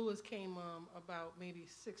 Craig Lewis came about maybe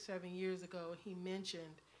 6-7 years ago. He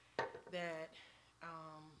mentioned that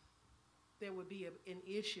there would be an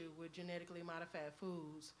issue with genetically modified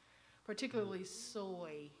foods, particularly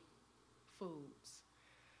soy foods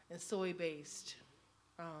and soy-based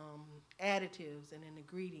additives and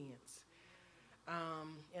ingredients.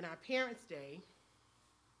 In our Parents' Day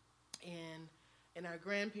and in our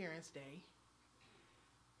Grandparents' Day,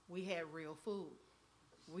 we had real food.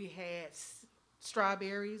 We had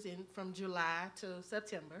strawberries from July to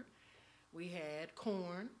September. We had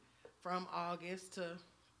corn from August to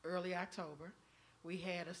early October. We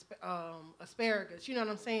had asparagus. You know what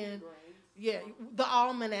I'm saying? Right. Yeah, the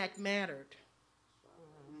almanac mattered.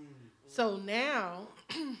 So now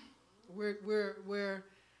we're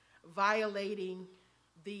violating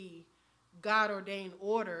the God-ordained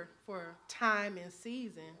order for time and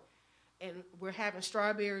season, and we're having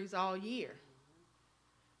strawberries all year.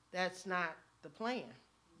 That's not the plan.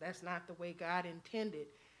 That's not the way God intended.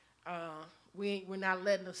 We're not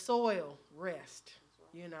letting the soil rest,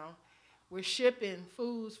 we're shipping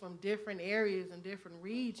foods from different areas and different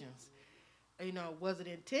regions. You know, was it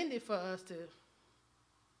intended for us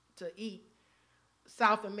to eat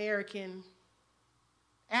South American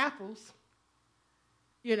apples,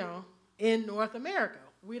 you know, in North America?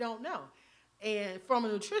 We don't know. And from a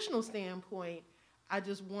nutritional standpoint, I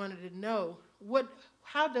just wanted to know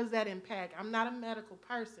how does that impact? I'm not a medical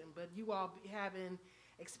person, but you all having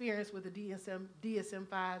experience with the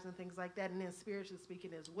DSM-5s and things like that, and then spiritually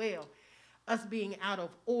speaking as well, us being out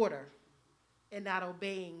of order and not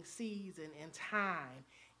obeying season and time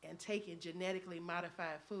and taking genetically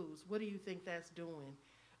modified foods. What do you think that's doing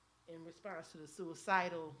in response to the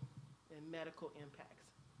suicidal and medical impacts?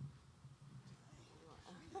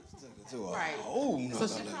 Right. So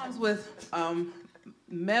she comes with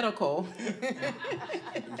medical,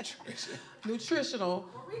 nutritional.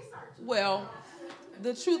 Well,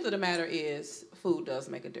 the truth of the matter is food does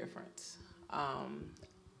make a difference.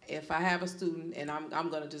 If I have a student, and I'm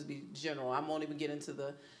going to just be general, I won't even get into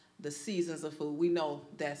the seasons of food. We know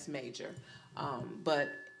that's major. But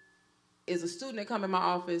is a student that come in my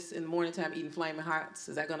office in the morning time eating Flaming Hots,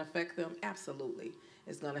 is that going to affect them? Absolutely.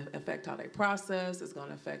 It's going to affect how they process. It's going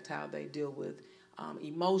to affect how they deal with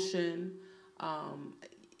emotion.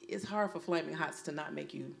 It's hard for Flaming Hots to not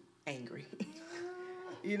make you angry,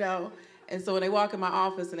 you know? And so when they walk in my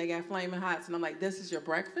office and they got Flaming Hots, and I'm like, this is your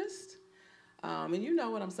breakfast? And you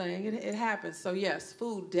know what I'm saying. It happens. So, yes,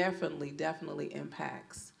 food definitely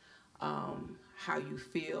impacts how you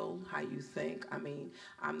feel, how you think. I mean,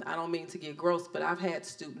 I don't mean to get gross, but I've had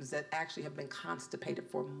students that actually have been constipated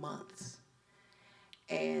for months.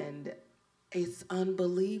 And it's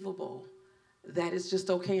unbelievable that it's just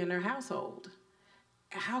okay in their household.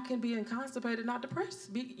 How can being constipated not depressed?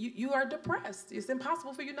 You are depressed. It's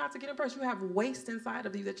impossible for you not to get depressed. You have waste inside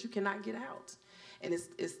of you that you cannot get out. And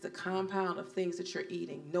it's the compound of things that you're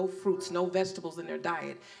eating. No fruits, no vegetables in their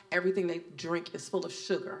diet. Everything they drink is full of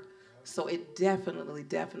sugar. So it definitely,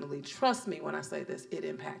 trust me when I say this, it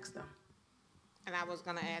impacts them. And I was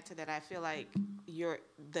going to add to that, I feel like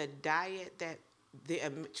the diet that the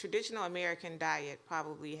traditional American diet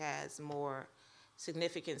probably has more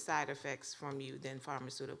significant side effects from you than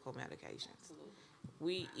pharmaceutical medications. Absolutely.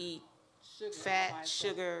 We eat fat,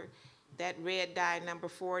 sugar, that red dye number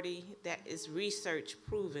 40, that is research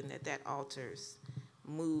proven that alters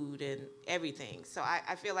mood and everything. So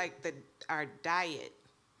I feel like our diet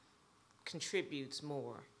contributes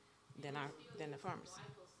more than the pharmacy.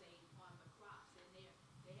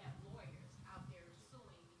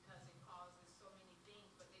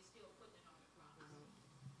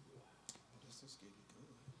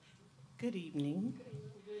 Good evening.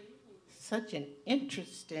 Such an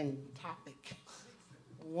interesting topic.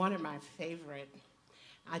 One of my favorite.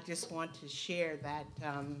 I just want to share that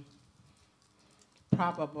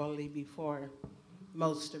probably before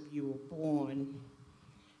most of you were born,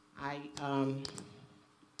 I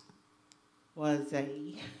was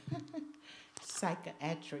a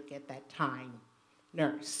psychiatric at that time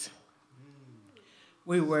nurse.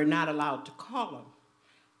 We were not allowed to call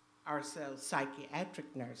ourselves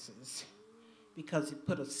psychiatric nurses because it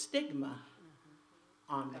put a stigma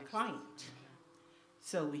on the client.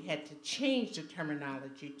 So we had to change the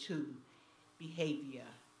terminology to behavior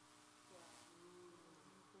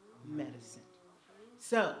medicine.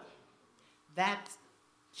 So that,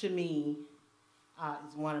 to me,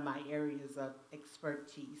 is one of my areas of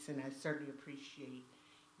expertise, and I certainly appreciate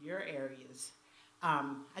your areas.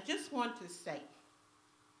 I just want to say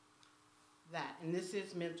that, and this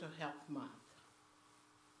is Mental Health Month,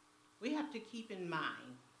 we have to keep in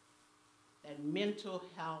mind that mental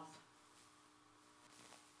health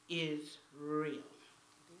is real.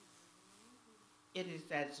 It is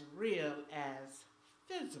as real as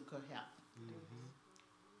physical health.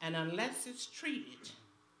 And unless it's treated,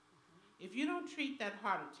 if you don't treat that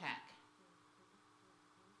heart attack,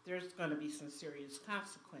 there's going to be some serious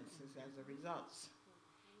consequences as a result.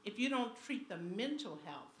 If you don't treat the mental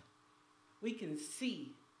health, we can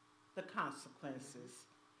see the consequences.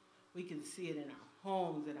 We can see it in our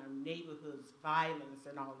homes, in our neighborhoods, violence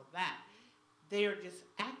and all of that. They are just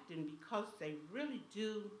acting because they really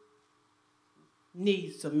do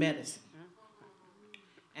need some medicine.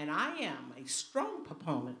 And I am a strong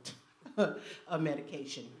proponent of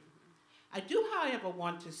medication. I do, however,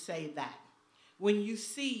 want to say that when you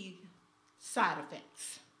see side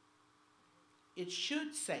effects, it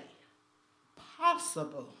should say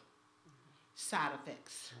possible side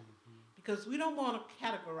effects, because we don't want to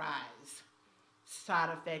categorize side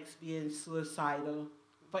effects being suicidal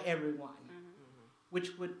for everyone,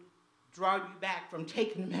 which would draw you back from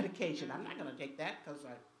taking the medication. I'm not going to take that because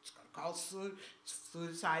it's going to cause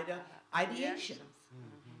suicidal ideation.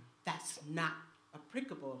 That's not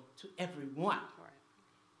applicable to everyone.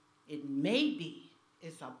 It may be,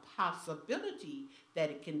 it's a possibility that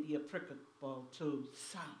it can be applicable to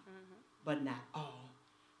some, but not all.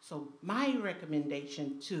 So my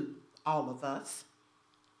recommendation to all of us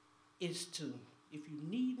is to, if you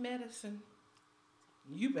need medicine,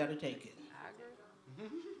 you better take it. I agree.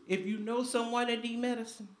 If you know someone that needs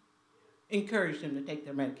medicine, encourage them to take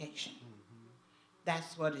their medication.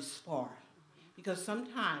 That's what it's for. Because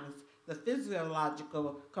sometimes the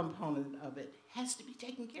physiological component of it has to be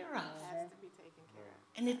taken care of. It has to be taken care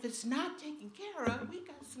of. And if it's not taken care of, we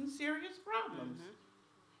got some serious problems.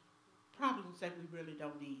 Problems that we really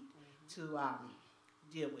don't need to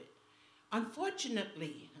deal with.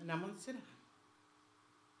 Unfortunately, and I'm going to sit down,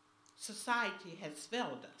 society has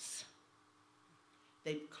failed us.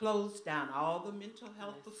 They've closed down all the mental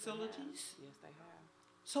health facilities. Yes, they have.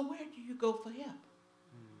 So where do you go for help?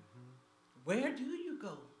 Where do you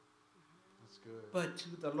go? That's good. But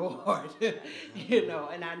to the Lord, you know,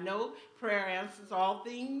 and I know prayer answers all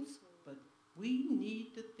things, but we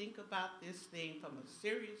need to think about this thing from a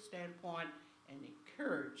serious standpoint and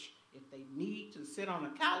encourage, if they need to sit on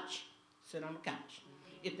a couch, sit on the couch.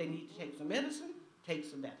 If they need to take some medicine, take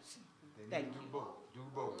some medicine. Thank you. Do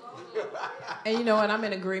both. And you know what, I'm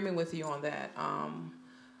in agreement with you on that.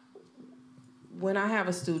 When I have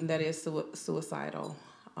a student that is suicidal,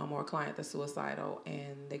 or a client that's suicidal,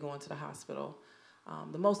 and they go into the hospital,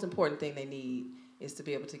 the most important thing they need is to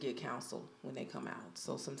be able to get counsel when they come out.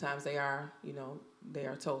 So sometimes they are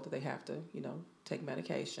told that they have to, take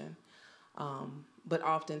medication. But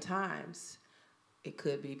oftentimes, it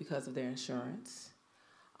could be because of their insurance,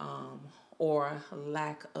 or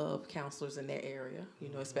lack of counselors in their area,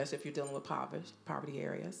 especially if you're dealing with poverty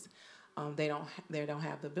areas. They don't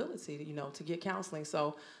have the ability to get counseling.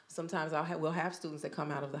 So sometimes we'll have students that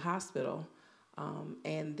come out of the hospital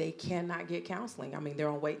and they cannot get counseling. I mean, they're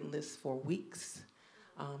on waiting lists for weeks,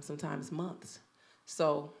 sometimes months.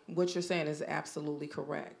 So what you're saying is absolutely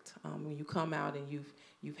correct. When you come out and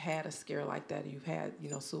you've had a scare like that, you've had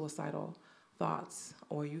suicidal thoughts,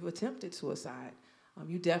 or you've attempted suicide,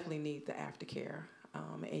 you definitely need the aftercare,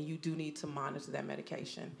 and you do need to monitor that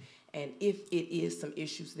medication. And if it is some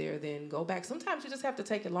issues there, then go back. Sometimes you just have to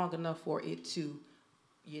take it long enough for it to,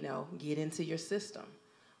 get into your system.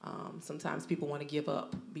 Sometimes people want to give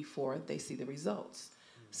up before they see the results.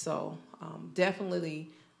 So definitely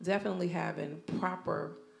having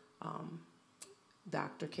proper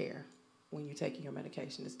doctor care when you're taking your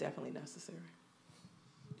medication is definitely necessary.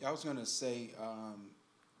 Yeah, I was going to say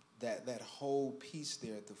that whole piece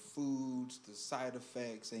there, the foods, the side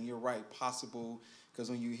effects, and you're right, possible, because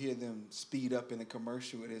when you hear them speed up in a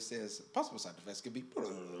commercial, it says possible side effects could be,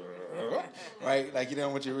 right? Like you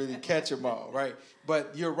don't want you to really catch them all, right?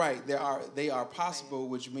 But you're right, they are possible,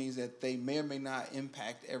 which means that they may or may not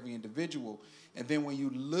impact every individual. And then when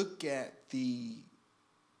you look at the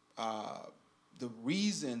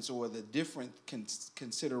reasons or the different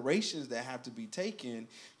considerations that have to be taken,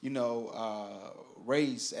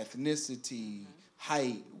 race, ethnicity,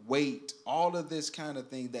 height, weight, all of this kind of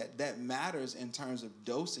thing that matters in terms of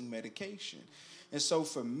dosing medication. And so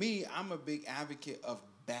for me, I'm a big advocate of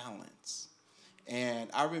balance. And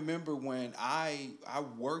I remember when I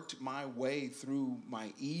worked my way through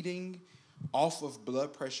my eating off of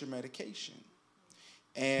blood pressure medication.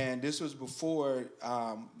 And this was before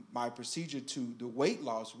my procedure to the weight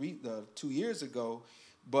loss 2 years ago.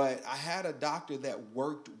 But I had a doctor that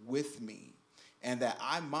worked with me and that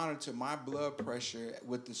I monitored my blood pressure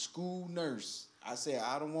with the school nurse. I said,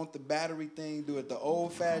 I don't want the battery thing, do it the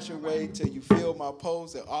old-fashioned way till you feel my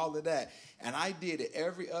pulse and all of that. And I did it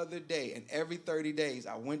every other day, and every 30 days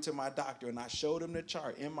I went to my doctor and I showed him the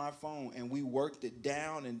chart in my phone, and we worked it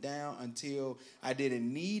down and down until I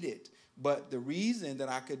didn't need it. But the reason that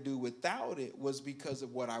I could do without it was because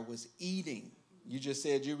of what I was eating. You just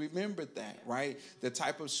said you remembered that, right? The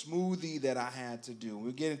type of smoothie that I had to do.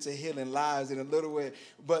 We'll get into healing lives in a little bit.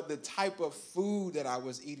 But the type of food that I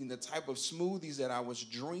was eating, the type of smoothies that I was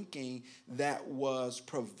drinking that was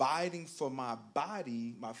providing for my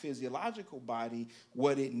body, my physiological body,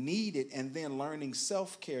 what it needed, and then learning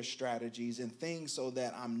self-care strategies and things so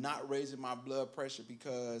that I'm not raising my blood pressure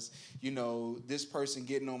because, this person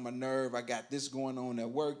getting on my nerve. I got this going on at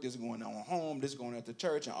work, this going on at home, this going on at the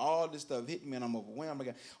church, and all this stuff hit me and I'm overwhelmed. I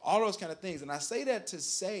got all those kind of things. And I say that to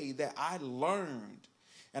say that I learned,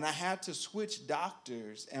 and I had to switch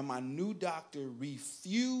doctors, and my new doctor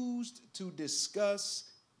refused to discuss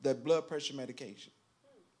the blood pressure medication.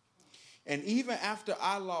 And even after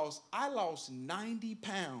I lost 90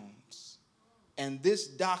 pounds. And this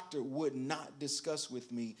doctor would not discuss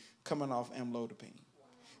with me coming off amlodipine.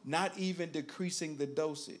 Not even decreasing the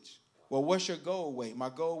dosage. Well, what's your goal weight? My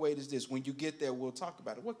goal weight is this. When you get there, we'll talk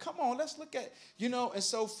about it. Well, come on, let's look at, and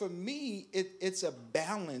so for me, it's a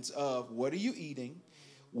balance of what are you eating?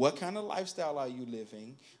 What kind of lifestyle are you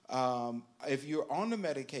living? If you're on the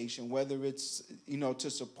medication, whether it's, to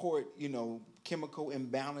support, chemical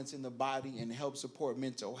imbalance in the body and help support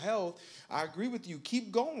mental health, I agree with you.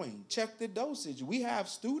 Keep going. Check the dosage. We have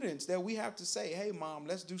students that we have to say, hey, Mom,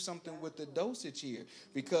 let's do something with the dosage here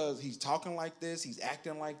because he's talking like this. He's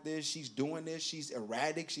acting like this. She's doing this. She's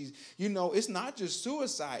erratic. She's, it's not just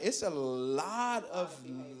suicide. It's a lot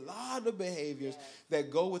of behaviors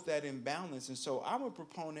that go with that imbalance. And so I'm a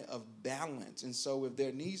proponent of balance. And so if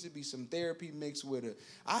there needs to be some therapy mixed with it,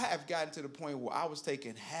 I have gotten to the point where I was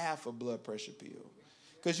taking half a blood pressure pill.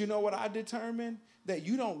 Because you know what I determined? That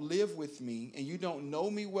you don't live with me and you don't know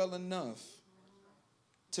me well enough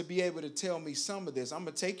to be able to tell me some of this. I'm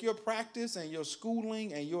going to take your practice and your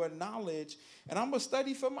schooling and your knowledge and I'm going to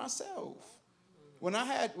study for myself. When I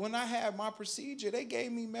had my procedure, they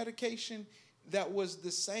gave me medication that was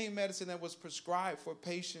the same medicine that was prescribed for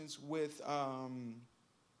patients with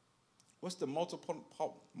what's the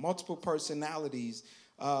multiple personalities,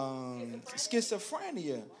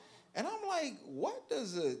 schizophrenia. And I'm like, what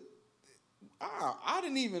does I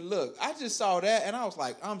didn't even look. I just saw that, and I was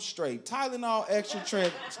like, I'm straight. Tylenol, extra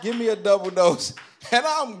strength, give me a double dose, and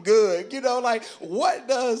I'm good. What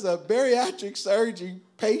does a bariatric surgery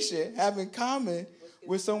patient have in common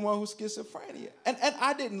with someone who's schizophrenia? And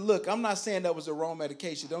I didn't look. I'm not saying that was the wrong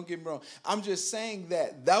medication. Don't get me wrong. I'm just saying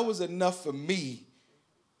that was enough for me.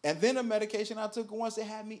 And then a medication I took once, it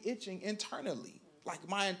had me itching internally. Like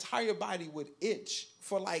my entire body would itch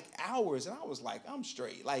for like hours. And I was like, I'm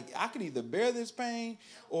straight. Like I could either bear this pain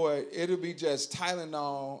or it'll be just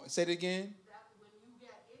Tylenol. Say it again. When you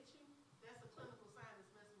get itching, that's a clinical sign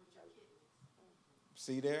that's messing with your kidneys.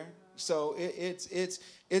 See there? So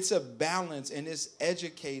it's a balance, and it's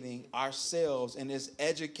educating ourselves and it's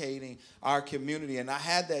educating our community. And I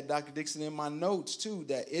had that, Dr. Dixon, in my notes too,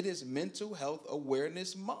 that it is Mental Health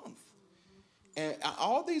Awareness Month. And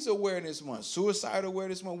all these awareness months, suicide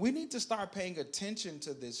awareness month, we need to start paying attention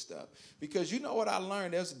to this stuff. Because you know what I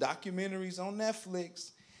learned? There's documentaries on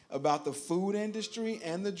Netflix about the food industry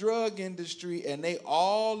and the drug industry, and they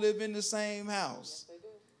all live in the same house.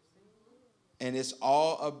 And it's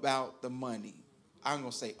all about the money. I'm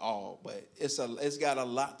going to say all, but it's got a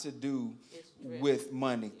lot to do with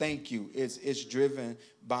money. Thank you. It's driven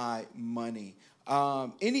by money.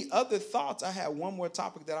 Any other thoughts? I had one more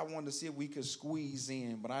topic that I wanted to see if we could squeeze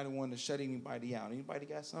in, but I didn't want to shut anybody out. Anybody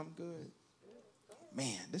got something good?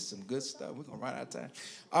 Man, this is some good stuff. We're going to run out of time.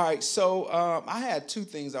 All right, so I had two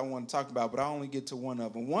things I want to talk about, but I only get to one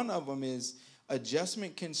of them. One of them is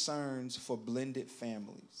adjustment concerns for blended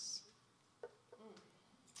families.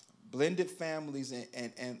 Blended families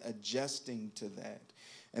and adjusting to that.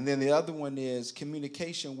 And then the other one is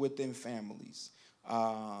communication within families.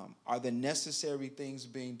 Are the necessary things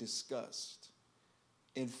being discussed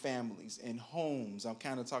in families, in homes? I'm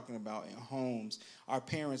kind of talking about in homes. Are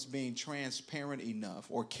parents being transparent enough,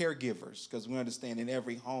 or caregivers? Because we understand in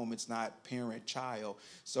every home it's not parent-child.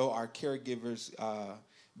 So are caregivers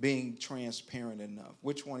being transparent enough?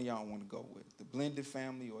 Which one of y'all want to go with? The blended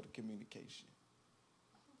family or the communication?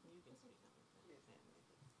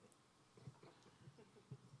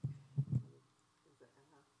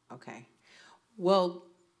 Okay. Well,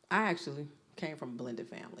 I actually came from a blended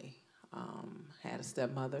family. Had a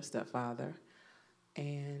stepmother, stepfather,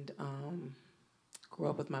 and grew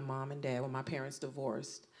up with my mom and dad when my parents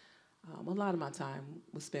divorced. A lot of my time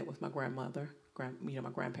was spent with my grandmother, my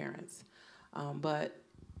grandparents. But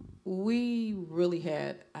we really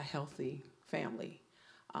had a healthy family,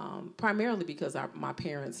 primarily because my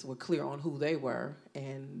parents were clear on who they were,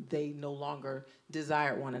 and they no longer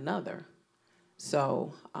desired one another.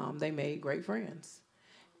 So they made great friends,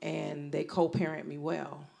 and they co-parent me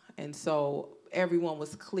well. And so everyone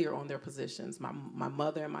was clear on their positions. My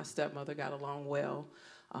mother and my stepmother got along well.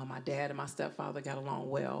 My dad and my stepfather got along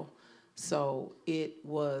well. So it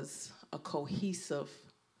was a cohesive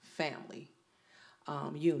family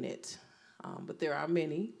unit. But there are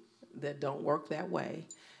many that don't work that way.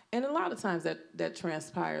 And a lot of times that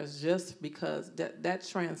transpires just because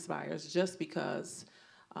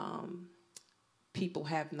people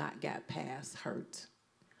have not got past hurt.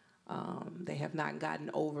 They have not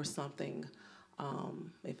gotten over something.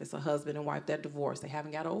 If it's a husband and wife that divorced, they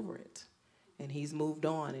haven't got over it. And he's moved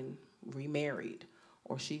on and remarried,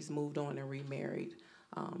 or she's moved on and remarried.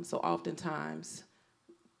 So oftentimes,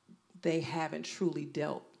 they haven't truly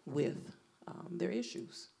dealt with their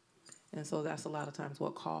issues. And so that's a lot of times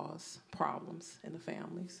what causes problems in the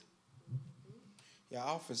families. Yeah, I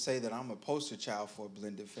often say that I'm a poster child for a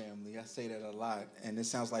blended family. I say that a lot. And it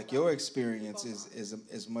sounds like your experience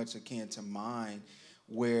is much akin to mine,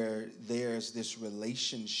 where there's this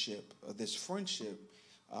relationship, or this friendship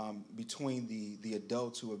between the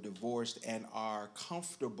adults who have divorced and are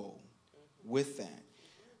comfortable with that.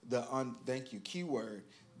 Thank you, keyword.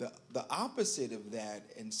 The opposite of that,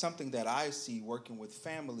 and something that I see working with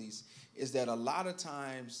families, is that a lot of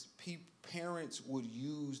times parents would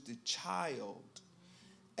use the child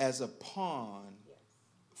as a pawn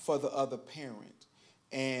for the other parent.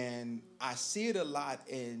 And I see it a lot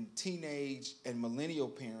in teenage and millennial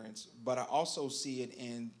parents, but I also see it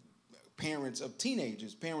in parents of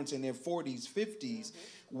teenagers, parents in their 40s, 50s,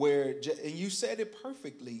 where, and you said it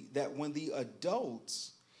perfectly, that when the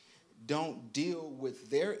adults don't deal with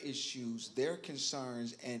their issues, their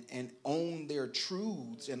concerns, and own their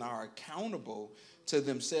truths and are accountable to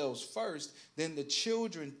themselves first, then the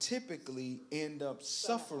children typically end up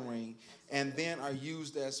suffering and then are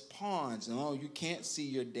used as pawns. And, oh, you can't see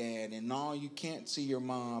your dad, and no, you can't see your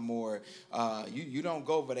mom, or you don't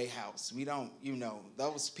go over their house. We don't,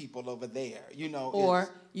 those people over there, Or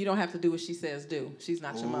you don't have to do what she says do. She's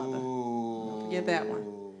not your mother. Don't forget that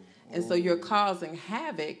one. And so you're causing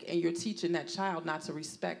havoc, and you're teaching that child not to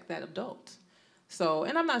respect that adult. So,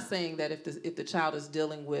 and I'm not saying that if the child is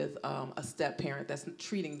dealing with a step parent that's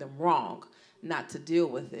treating them wrong, not to deal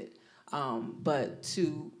with it, but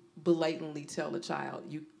to blatantly tell the child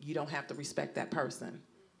you don't have to respect that person.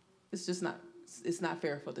 It's just not. It's not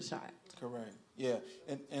fair for the child. Correct. Yeah,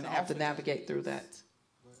 and have to navigate through that.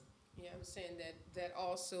 Yeah, I'm saying that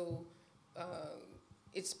also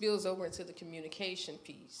it spills over into the communication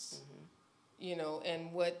piece,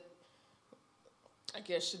 and what I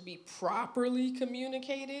guess should be properly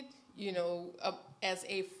communicated, as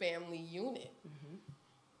a family unit.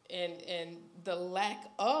 And the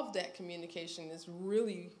lack of that communication is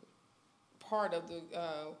really part of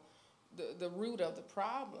the root of the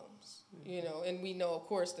problems, and we know, of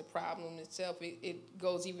course, the problem itself, it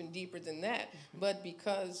goes even deeper than that, but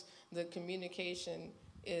because the communication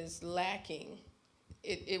is lacking,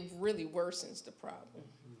 it really worsens the problem.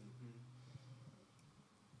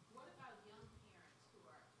 What about young parents who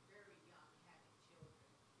are very young having children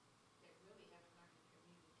that really haven't learned to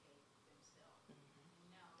communicate themselves? And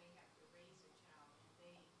now they have to raise a child and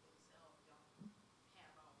they themselves don't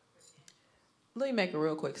have all the credentials. Let me make a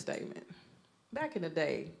real quick statement. Back in the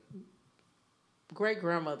day,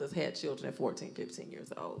 great-grandmothers had children at 14, 15 years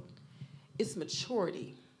old. It's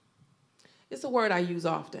maturity. It's a word I use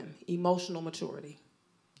often, emotional maturity.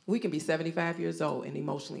 We can be 75 years old and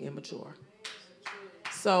emotionally immature.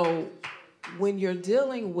 So when you're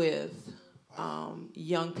dealing with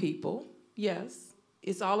young people, yes,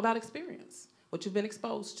 it's all about experience, what you've been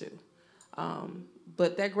exposed to.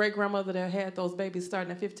 But that great-grandmother that had those babies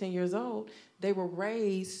starting at 15 years old, they were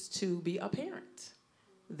raised to be a parent.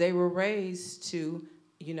 They were raised to,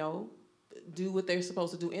 do what they're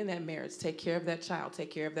supposed to do in that marriage, take care of that child, take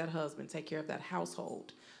care of that husband, take care of that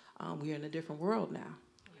household. We're in a different world now.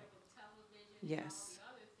 Yes.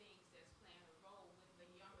 All the other things that's playing a role with the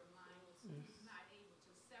younger mind is not able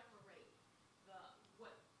to separate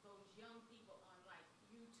what those young people on like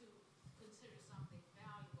YouTube consider something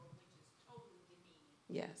valuable, which is totally demeaning.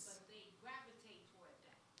 Yes. But they gravitate toward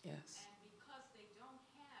that. Yes. And because they don't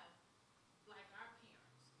have, like our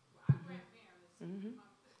parents, our grandparents,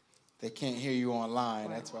 they can't hear you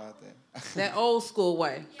online. That's why I think. That old school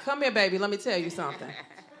way. Come here, baby. Let me tell you something.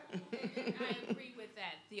 I agree with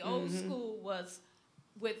that. The old school was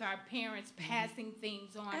with our parents passing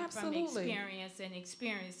things on from experience,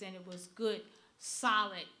 and it was good,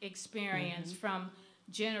 solid experience from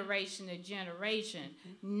generation to generation.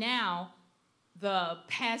 Now, the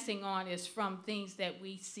passing on is from things that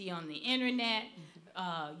we see on the internet,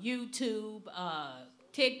 YouTube,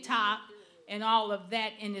 TikTok, and all of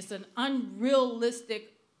that, and it's an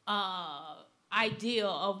unrealistic idea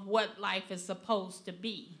of what life is supposed to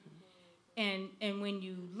be. And when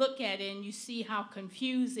you look at it and you see how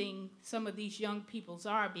confusing some of these young peoples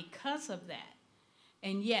are because of that,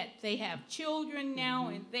 and yet they have children now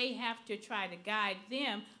and they have to try to guide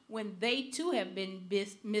them when they too have been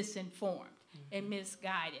misinformed and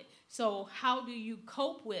misguided. So how do you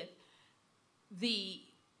cope with the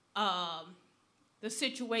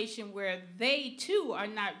situation where they too are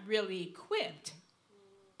not really equipped?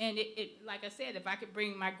 And it like I said, if I could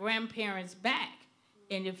bring my grandparents back,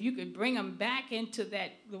 and if you could bring them back into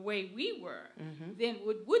that the way we were, then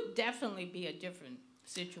it would definitely be a different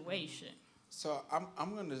situation. So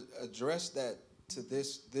I'm going to address that to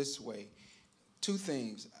this way. Two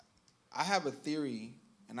things. I have a theory,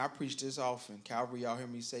 and I preach this often. Calvary, y'all hear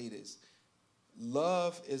me say this.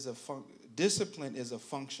 Discipline is a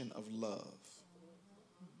function of love.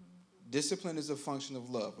 Discipline is a function of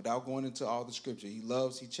love. Without going into all the scripture, he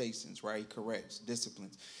loves, he chastens, right? He corrects,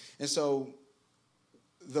 disciplines. And so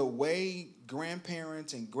the way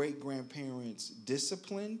grandparents and great-grandparents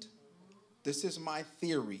disciplined, this is my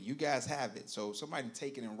theory. You guys have it. So somebody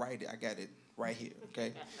take it and write it. I got it right here,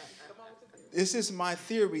 okay? This is my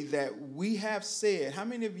theory that we have said, how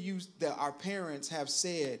many of you that our parents have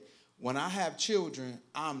said, when I have children,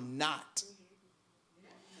 I'm not.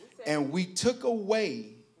 And we took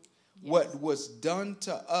away what was done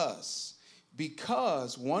to us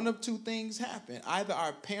because one of two things happened. Either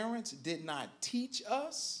our parents did not teach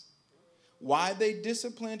us why they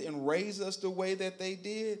disciplined and raised us the way that they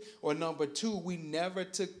did, or number two, we never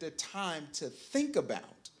took the time to think about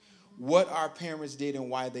what our parents did and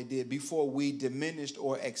why they did before we diminished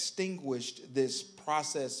or extinguished this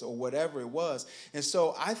process or whatever it was. And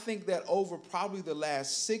so I think that over probably the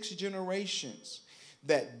last 6 generations,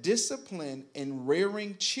 that discipline in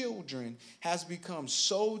rearing children has become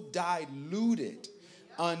so diluted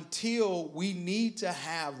until we need to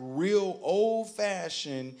have real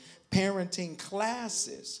old-fashioned parenting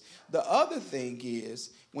classes. The other thing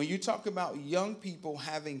is, when you talk about young people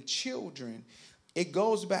having children, it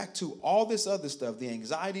goes back to all this other stuff, the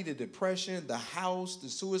anxiety, the depression, the house, the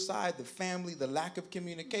suicide, the family, the lack of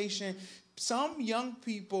communication. Some young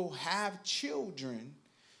people have children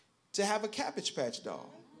to have a Cabbage Patch doll.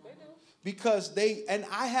 Because and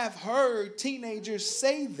I have heard teenagers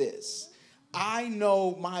say this, I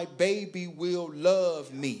know my baby will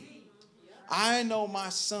love me. I know my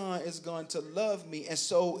son is going to love me. And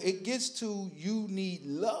so it gets to you need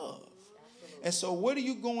love. And so what are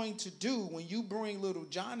you going to do when you bring little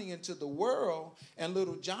Johnny into the world and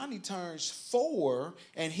little Johnny turns 4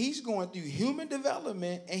 and he's going through human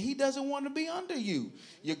development and he doesn't want to be under you?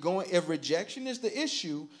 If rejection is the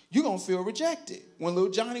issue, you're going to feel rejected. When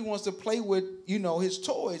little Johnny wants to play with, his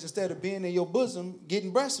toys instead of being in your bosom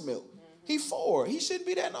getting breast milk. He's 4. He shouldn't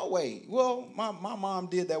be there no way. Well, my mom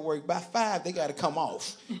did that work. By 5, they got to come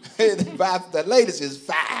off. The latest is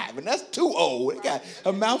 5, and that's too old. They got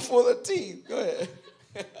a mouthful of teeth. Go ahead.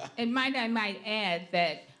 And I might add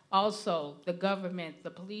that also the government,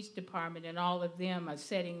 the police department, and all of them are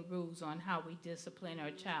setting rules on how we discipline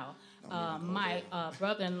our child. My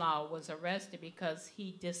brother-in-law was arrested because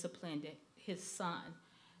he disciplined his son,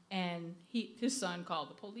 and his son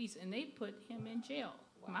called the police, and they put him in jail.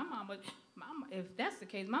 My mama, if that's the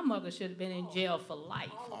case, my mother should have been in jail for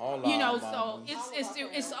life. So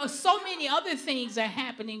it's so many other things are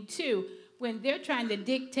happening too when they're trying to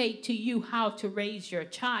dictate to you how to raise your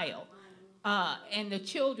child, and the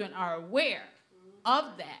children are aware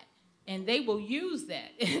of that, and they will use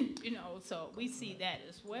that. So we see that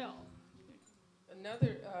as well.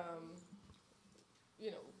 Another,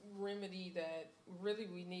 remedy that really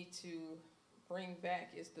we need to bring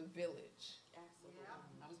back is the village.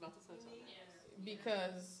 I was about to say something.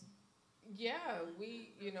 Because,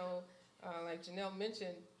 we, like Janelle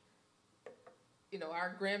mentioned,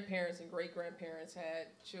 our grandparents and great-grandparents had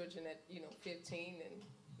children at, 15, and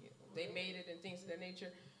they made it and things of that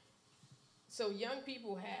nature. So young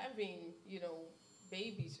people having,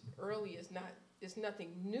 babies early is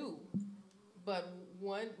nothing new. But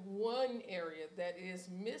one area that is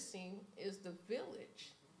missing is the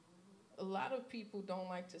village. A lot of people don't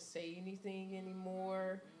like to say anything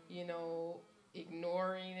anymore,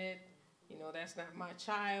 ignoring it. That's not my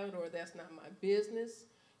child, or that's not my business.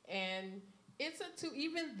 And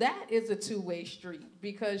even that is a two-way street,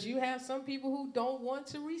 because you have some people who don't want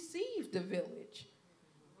to receive the village,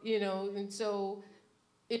 and so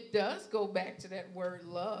it does go back to that word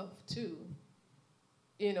love too,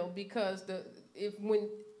 because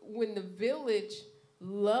when the village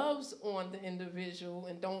loves on the individual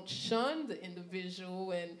and don't shun the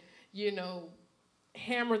individual and,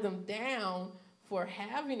 hammer them down for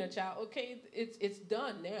having a child. Okay, it's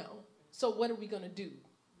done now. So what are we going to do?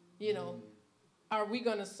 Are we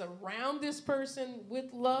going to surround this person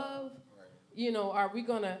with love? Are we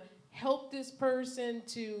going to help this person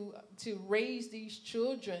to raise these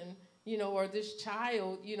children, or this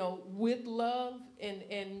child, with love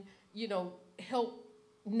and help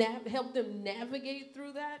them navigate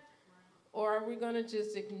through that? Or are we going to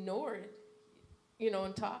just ignore it,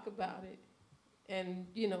 and talk about it and,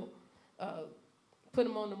 put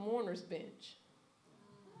them on the mourner's bench?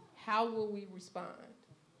 How will we respond?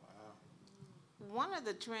 One of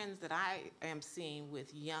the trends that I am seeing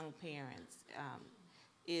with young parents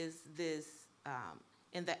is this,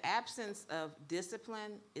 in the absence of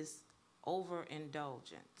discipline, is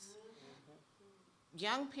overindulgence.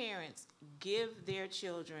 Young parents give their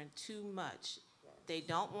children too much. They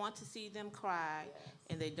don't want to see them cry,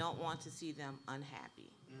 and they don't want to see them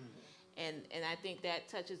unhappy. And I think that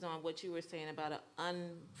touches on what you were saying about an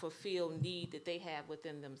unfulfilled need that they have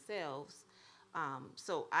within themselves.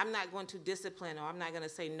 So I'm not going to discipline, or I'm not going to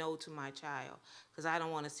say no to my child because I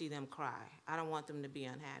don't want to see them cry. I don't want them to be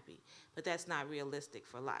unhappy. But that's not realistic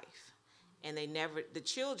for life. And the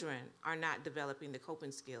children are not developing the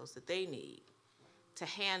coping skills that they need to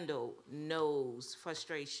handle no's,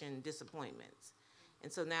 frustration, disappointments.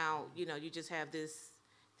 And so now, you know, you just have these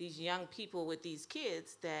young people with these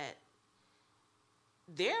kids that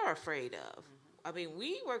they're afraid of. I mean,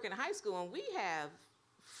 we work in high school and we have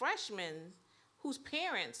freshmen whose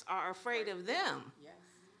parents are afraid of them. Yes.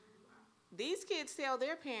 These kids tell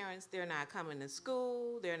their parents they're not coming to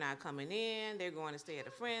school, they're not coming in, they're going to stay at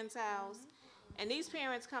a friend's house. And these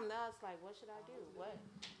parents come to us like, what should I do? What?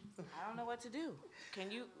 I don't know what to do.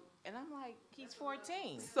 Can you? And I'm like, he's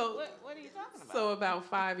 14. So what are you talking about? So about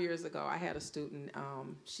 5 years ago, I had a student.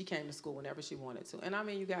 She came to school whenever she wanted to. And I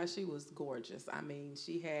mean, you guys, she was gorgeous. I mean,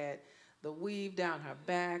 she had the weave down her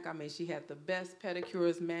back. I mean, she had the best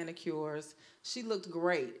pedicures, manicures. She looked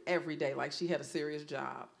great every day, like she had a serious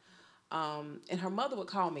job. And her mother would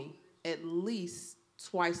call me at least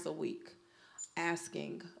twice a week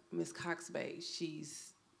asking, Miss Coxbay,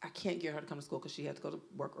 I can't get her to come to school because she had to go to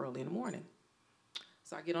work early in the morning.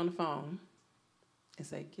 So I get on the phone and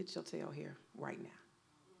say, get your tail here right now.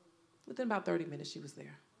 Within about 30 minutes, she was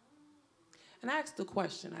there. And I asked a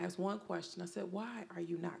question. I asked one question. I said, why are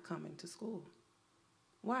you not coming to school?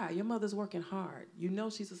 Why? Your mother's working hard. You know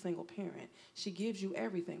she's a single parent. She gives you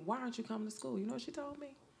everything. Why aren't you coming to school? You know what she told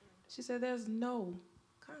me? She said, there's no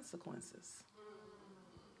consequences.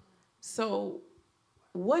 So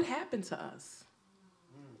what happened to us?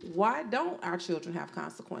 Why don't our children have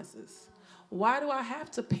consequences? Why do I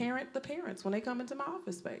have to parent the parents when they come into my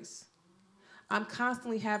office space? I'm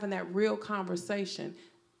constantly having that real conversation.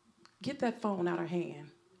 Get that phone out of her hand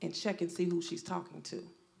and check and see who she's talking to.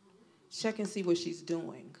 Check and see what she's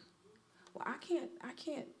doing. Well, I can't,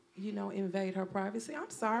 invade her privacy. I'm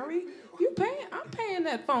sorry. I'm paying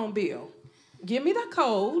that phone bill. Give me the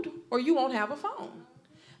code or you won't have a phone.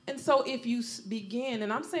 And so if you begin,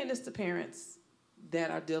 and I'm saying this to parents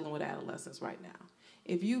that are dealing with adolescents right now,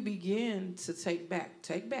 if you begin to take back,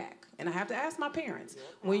 and I have to ask my parents,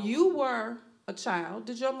 when you were a child,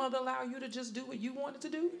 did your mother allow you to just do what you wanted to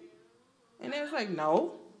do? And they was like,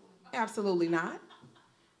 no, absolutely not.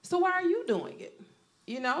 So why are you doing it?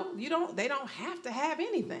 They don't have to have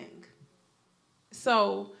anything.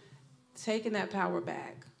 So taking that power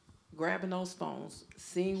back, grabbing those phones,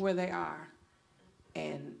 seeing where they are,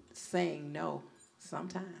 and saying no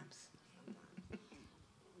sometimes.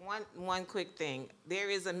 One quick thing. There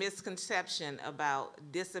is a misconception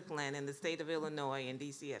about discipline in the state of Illinois and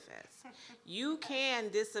DCFS. You can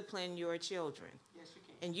discipline your children. Yes, you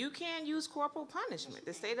can. And you can use corporal punishment.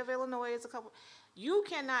 The state of Illinois is you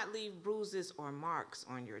cannot leave bruises or marks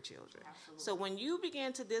on your children. Absolutely. So when you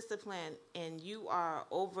begin to discipline and you are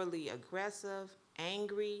overly aggressive,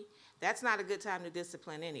 angry, that's not a good time to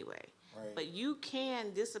discipline anyway. Right. But you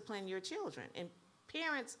can discipline your children. And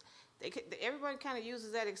parents, everybody kind of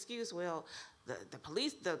uses that excuse, well,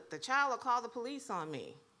 the child will call the police on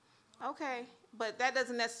me. Okay, but that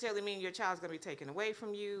doesn't necessarily mean your child's going to be taken away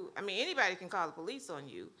from you. I mean, anybody can call the police on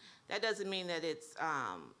you. That doesn't mean that it's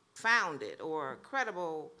founded or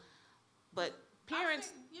credible, but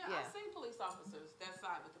parents... I've seen police officers that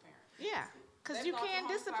side with the parents. Yeah, because you can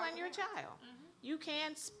discipline your child. You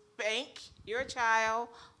can spank your child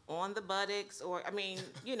on the buttocks or,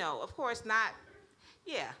 of course not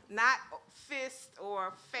fist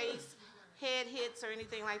or face, head hits or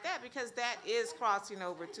anything like that, because that is crossing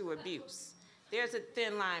over to abuse. There's a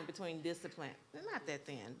thin line between discipline, not that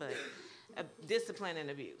thin, but discipline and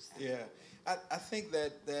abuse. Yeah, I think that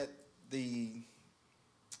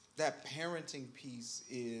parenting piece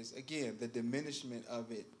is, again, the diminishment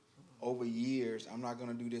of it over years. I'm not going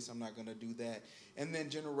to do this, I'm not going to do that. And then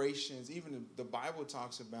generations, even the Bible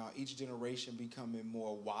talks about each generation becoming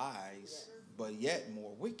more wise, but yet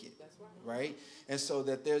more wicked. That's right. And so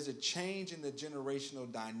that there's a change in the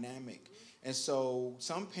generational dynamic. And so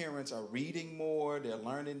some parents are reading more, they're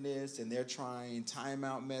learning this, and they're trying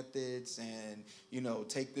timeout methods and,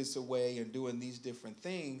 take this away and doing these different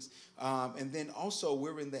things. And then also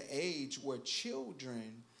we're in the age where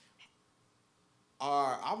children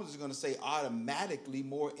are, I was just going to say, automatically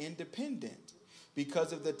more independent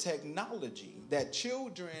because of the technology that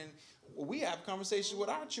children we have conversations with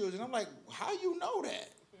our children. I'm like, how you know that?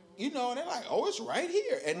 You know, and they're like, oh, it's right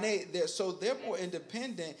here. And they're more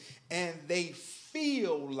independent, and they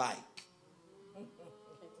feel like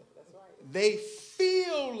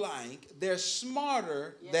they're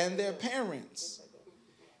smarter than their parents.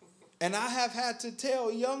 And I have had to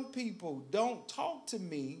tell young people, don't talk to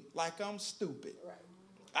me like I'm stupid.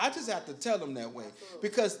 I just have to tell them that way.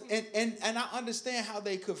 Because, and I understand how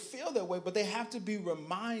they could feel that way, but they have to be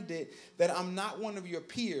reminded that I'm not one of your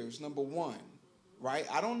peers, number one. Right?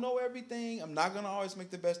 I don't know everything. I'm not going to always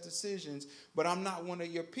make the best decisions, but I'm not one of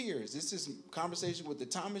your peers. This is conversation with the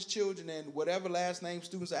Thomas children and whatever last name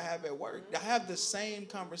students I have at work. I have the same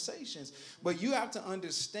conversations, but you have to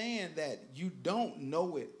understand that you don't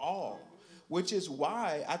know it all, which is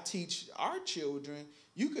why I teach our children,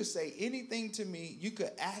 you could say anything to me. You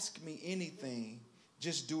could ask me anything.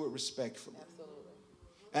 Just do it respectfully. Absolutely.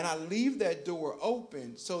 And I leave that door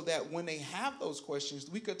open so that when they have those questions,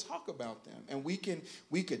 we could talk about them. And we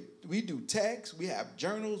do text, we have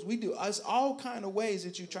journals, we do all kind of ways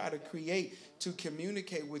that you try to create to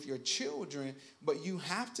communicate with your children. But you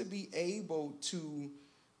have to be able to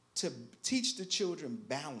teach the children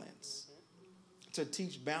balance. To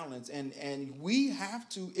teach balance. And we have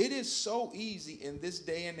to, it is so easy in this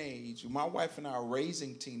day and age. My wife and I are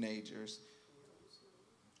raising teenagers.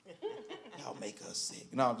 Y'all make us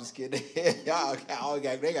sick. No, I'm just kidding. They got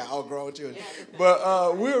all grown children.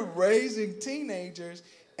 But we're raising teenagers,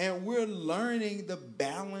 and we're learning the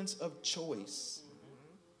balance of choice.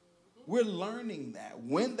 We're learning that,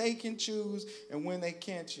 when they can choose and when they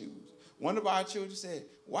can't choose. One of our children said,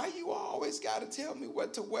 why you always got to tell me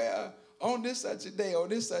what to wear on this such a day, on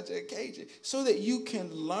this such an occasion? So that you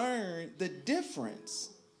can learn the difference.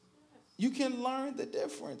 You can learn the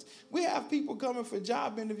difference. We have people coming for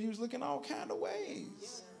job interviews looking all kind of ways.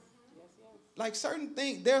 Yes. Like certain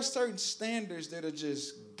things, there are certain standards that are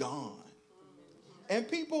just gone. And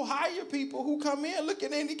people hire people who come in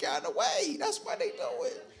looking any kind of way. That's why they do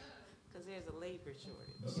it. Because there's a labor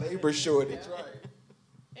shortage. Labor shortage, right.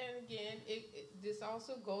 And again, this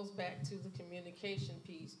also goes back to the communication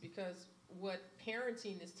piece, because what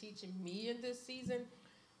parenting is teaching me in this season.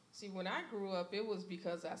 See, when I grew up, it was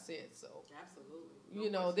because I said so. Absolutely.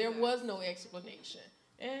 There was no explanation.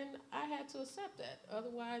 And I had to accept that.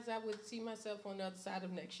 Otherwise, I would see myself on the other side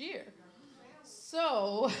of next year.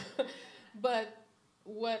 So, but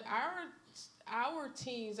what our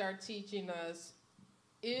teens are teaching us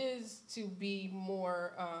is to be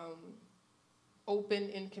more open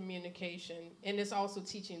in communication. And it's also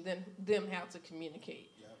teaching them how to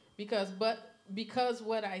communicate. Yep. Because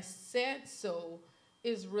what I said so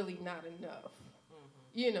is really not enough,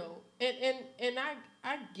 and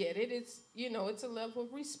I get it. It's it's a level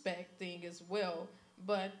of respect thing as well.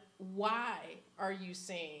 But why are you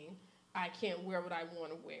saying I can't wear what I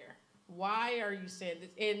want to wear? Why are you saying this?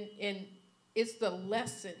 And it's the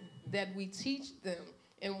lesson that we teach them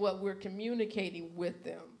and what we're communicating with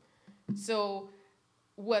them. So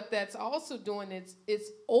what that's also doing is it's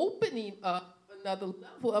opening up another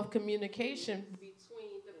level of communication between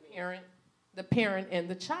the parent and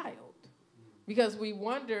the child. Because we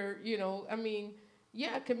wonder,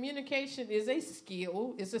 communication is a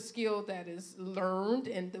skill. It's a skill that is learned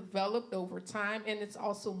and developed over time, and it's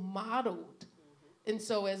also modeled. And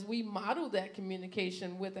so as we model that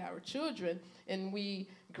communication with our children, and we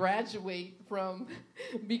graduate from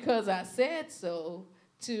because I said so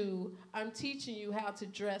to I'm teaching you how to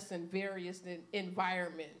dress in various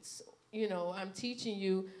environments. I'm teaching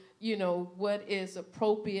you, what is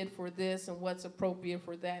appropriate for this and what's appropriate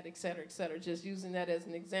for that, et cetera, just using that as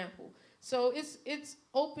an example. So it's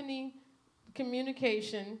opening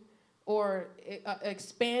communication or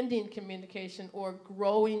expanding communication or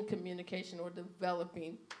growing communication or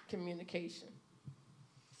developing communication.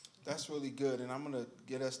 That's really good, and I'm going to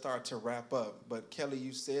get us start to wrap up. But Kelly,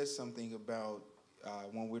 you said something about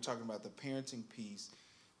when we're talking about the parenting piece,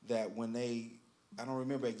 that when I don't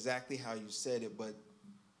remember exactly how you said it, but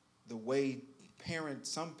the way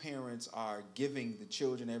some parents are giving the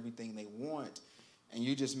children everything they want, and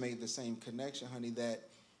you just made the same connection, honey, that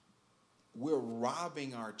we're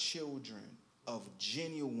robbing our children of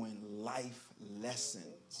genuine life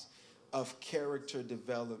lessons, of character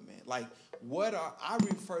development. Like, I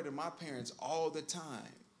refer to my parents all the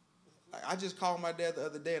time. Like, I just called my dad the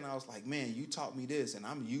other day, and I was like, man, you taught me this, and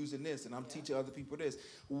I'm using this, and I'm teaching other people this.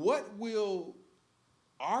 What will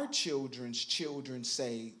our children's children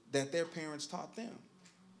say that their parents taught them?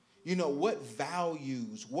 What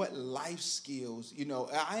values, what life skills?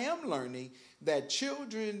 I am learning that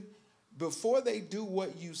children, before they do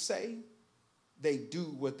what you say, they do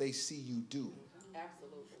what they see you do.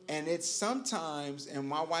 Absolutely. And it's sometimes, and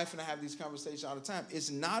my wife and I have these conversations all the time,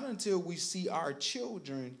 it's not until we see our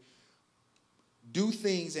children do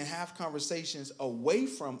things and have conversations away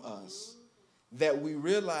from us that we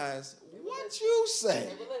realize, what you say?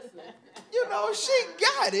 You know, she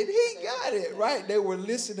got it, he got it, right? They were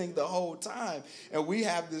listening the whole time. And we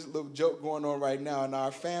have this little joke going on right now in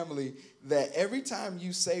our family that every time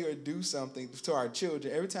you say or do something to our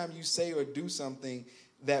children, every time you say or do something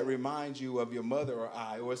that reminds you of your mother or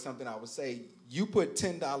I, or something I would say, you put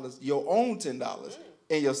 $10, your own $10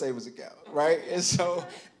 in your savings account, right? And so,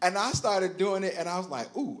 and I started doing it, and I was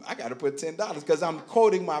like, ooh, I got to put $10 because I'm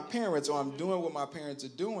quoting my parents or I'm doing what my parents are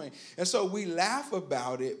doing. And so we laugh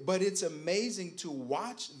about it, but it's amazing to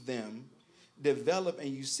watch them develop, and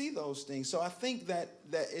you see those things. So I think that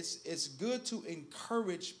it's good to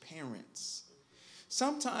encourage parents.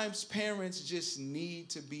 Sometimes parents just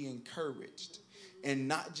need to be encouraged and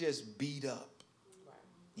not just beat up.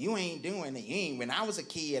 You ain't doing it. You ain't. When I was a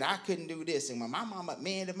kid, I couldn't do this. And when my mama,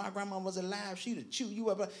 man, if my grandma was alive, she'd have chewed you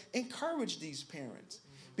up. Encourage these parents.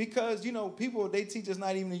 Because, you know, people, they teach us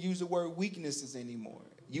not even to use the word weaknesses anymore.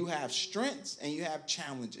 You have strengths and you have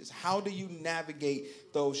challenges. How do you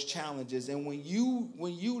navigate those challenges? And when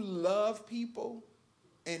you love people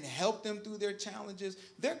and help them through their challenges,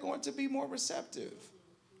 they're going to be more receptive.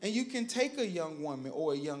 And you can take a young woman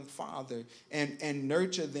or a young father and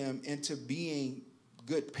nurture them into being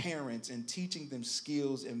good parents and teaching them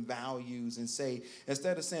skills and values, and say,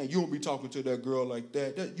 instead of saying, you don't be talking to that girl like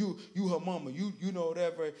that, you her mama, you know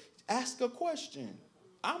whatever, ask a question.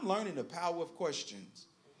 I'm learning the power of questions.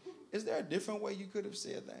 Is there a different way you could have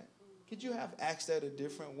said that? Could you have asked that a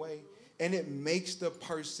different way? And it makes the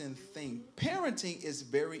person think. Parenting is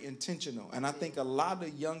very intentional, and I think a lot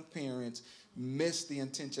of young parents miss the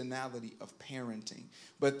intentionality of parenting.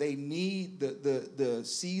 But they need the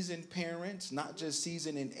seasoned parents, not just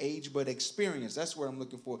seasoned in age, but experience. That's what I'm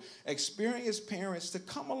looking for. Experienced parents to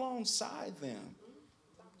come alongside them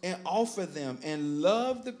and offer them and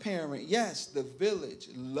love the parent. Yes, the village.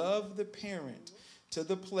 Love the parent to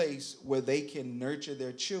the place where they can nurture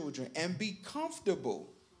their children and be comfortable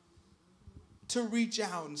to reach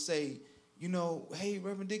out and say, you know, hey,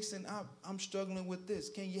 Reverend Dixon, I'm struggling with this.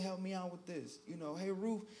 Can you help me out with this? You know, hey,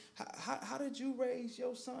 Ruth, how did you raise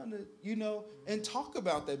your son to, you know, and talk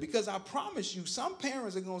about that? Because I promise you, some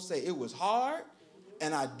parents are going to say, it was hard,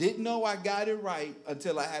 and I didn't know I got it right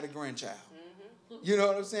until I had a grandchild. You know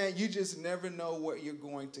what I'm saying? You just never know what you're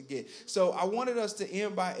going to get. So I wanted us to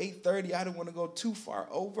end by 8:30. I didn't want to go too far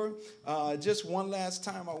over. Just one last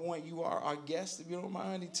time, I want you, our guests, if you don't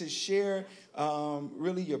mind, to share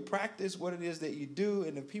really your practice, what it is that you do,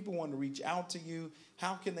 and if people want to reach out to you,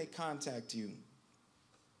 how can they contact you?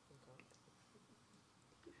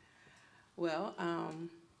 Well,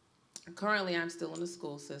 currently I'm still in the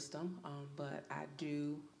school system, but I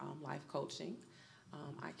do life coaching.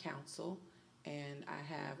 I counsel. And I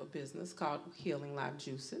have a business called Healing Life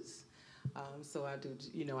Juices. So I do,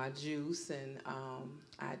 you know, I juice, and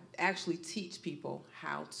I actually teach people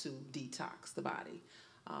how to detox the body.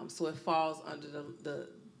 So it falls under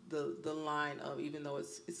the line of, even though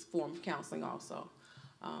it's a form of counseling also.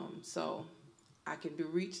 So I can be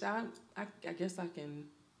reached out. I guess we can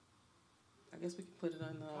put it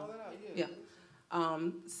on the, Call it out, yeah.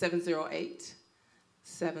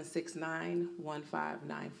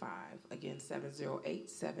 708-769-1595. Again,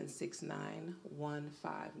 708-769-1595.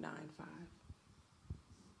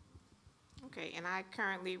 Okay, and I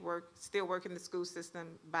currently still work in the school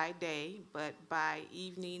system by day, but by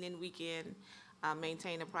evening and weekend,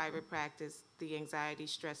 maintain a private practice, the Anxiety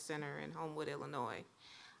Stress Center in Homewood, Illinois.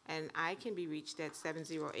 And I can be reached at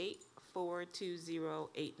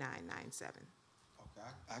 708-420-8997. Okay,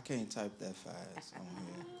 I can't type that fast on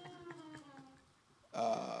here.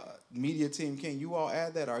 Media team, can you all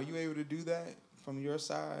add that? Are you able to do that from your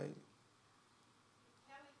side?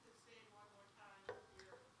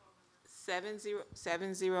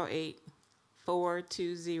 708-420-8997.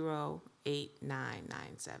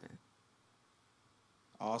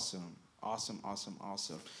 Awesome.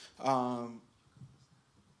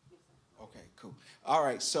 Okay, cool. All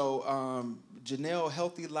right, so Janelle,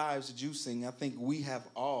 Healthy Lives Juicing, I think we have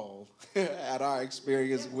all had our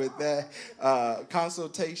experience with that,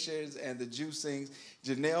 consultations and the juicings.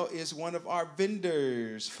 Janelle is one of our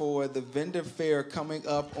vendors for the vendor fair coming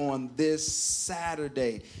up on this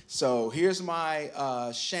Saturday. So here's my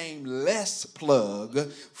shameless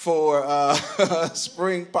plug for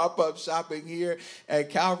spring pop-up shopping here at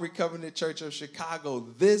Calvary Covenant Church of Chicago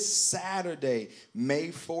this Saturday, May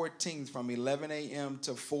 14th from 11 a.m.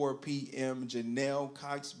 to 4 p.m. Janelle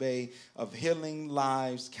Coxbay of Healing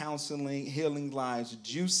Lives Counseling, Healing Lives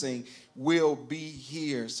Juicing will be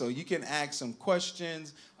here. So you can ask some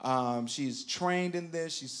questions. She's trained in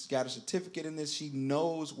this. She's got a certificate in this. She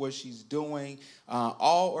knows what she's doing.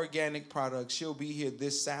 All organic products. She'll be here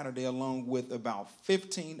this Saturday along with about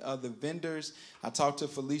 15 other vendors. I talked to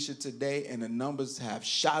Felicia today, and the numbers have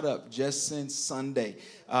shot up just since Sunday.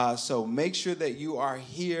 So make sure that you are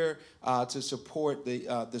here to support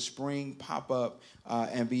the spring pop-up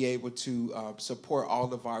and be able to support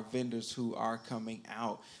all of our vendors who are coming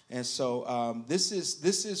out. And so this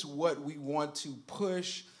is what we want to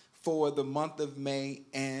push for the month of May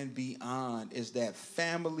and beyond, is that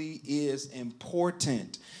family is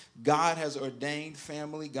important. God has ordained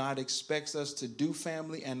family. God expects us to do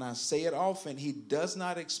family. And I say it often, he does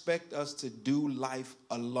not expect us to do life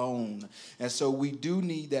alone. And so we do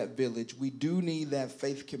need that village. We do need that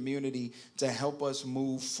faith community to help us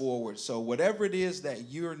move forward. So whatever it is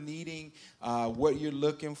that you're needing, what you're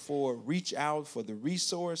looking for, reach out for the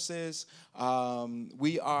resources.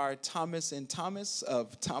 We are Thomas and Thomas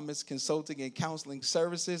of Thomas Consulting and Counseling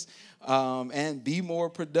Services, and Be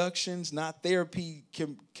More Productions, not therapy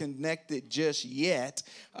connected just yet.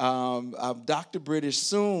 Dr. British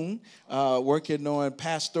soon, working on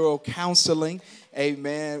pastoral counseling.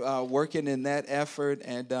 Amen. Working in that effort,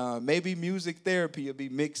 and maybe music therapy will be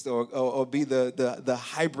mixed or be the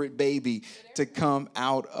hybrid baby to come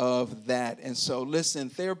out of that. And so, listen,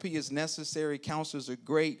 therapy is necessary. Counselors are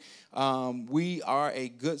great. We are a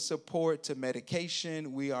good support to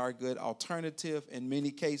medication. We are a good alternative in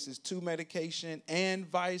many cases to medication, and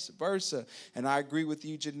vice versa. And I agree with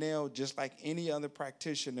you, Janelle. Just like any other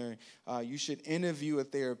practitioner, you should interview a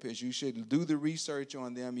therapist. You should do the research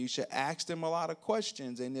on them. You should ask them a lot of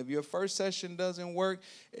questions. And if your first session doesn't work,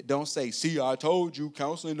 don't say, "See, I told you,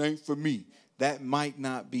 counseling ain't for me." That might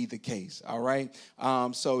not be the case, all right?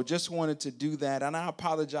 So just wanted to do that. And I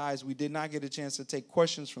apologize, we did not get a chance to take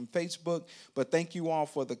questions from Facebook, but thank you all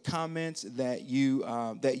for the comments that you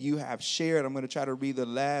have shared. I'm going to try to read the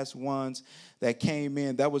last ones that came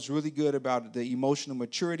in. That was really good about the emotional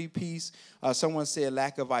maturity piece. Someone said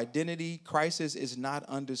lack of identity. Crisis is not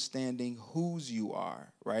understanding whose you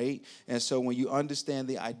are, right? And so when you understand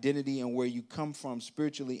the identity and where you come from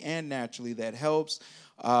spiritually and naturally, that helps.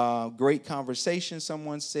 Great conversation,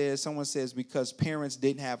 someone says. Someone says because parents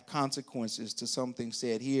didn't have consequences to something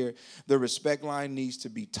said here. The respect line needs to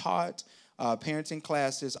be taught. Parenting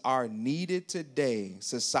classes are needed today.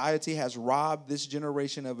 Society has robbed this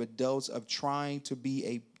generation of adults of trying to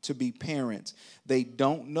be parents. They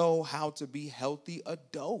don't know how to be healthy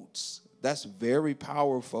adults. That's very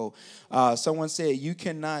powerful. Someone said you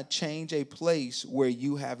cannot change a place where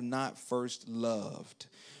you have not first loved.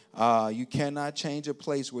 You cannot change a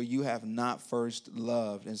place where you have not first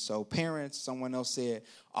loved. And so parents, someone else said,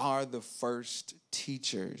 are the first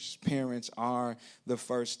teachers. Parents are the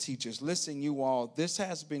first teachers. Listen, you all, this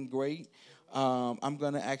has been great. I'm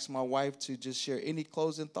going to ask my wife to just share any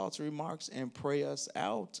closing thoughts or remarks and pray us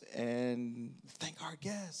out and thank our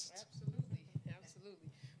guests.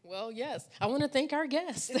 Absolutely. Well, yes, I want to thank our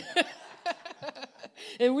guests.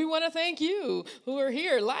 And we want to thank you who are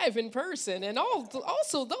here live in person, and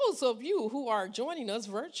also those of you who are joining us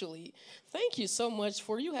virtually. Thank you so much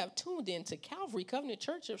for you have tuned in to Calvary Covenant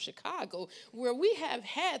Church of Chicago, where we have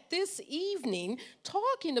had this evening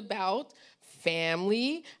talking about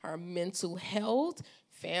family, our mental health,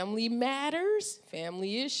 family matters,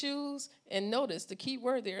 family issues, and notice the key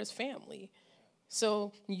word there is family.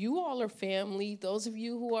 So you all are family. Those of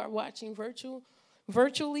you who are watching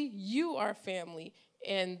virtually, you are family.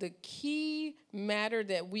 And the key matter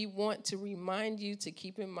that we want to remind you to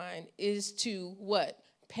keep in mind is to what?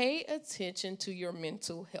 Pay attention to your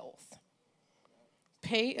mental health.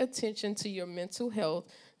 Pay attention to your mental health.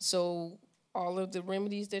 So all of the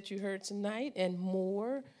remedies that you heard tonight and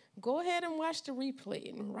more, go ahead and watch the replay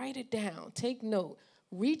and write it down. Take note.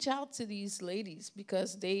 Reach out to these ladies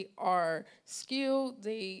because they are skilled.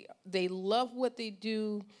 They love what they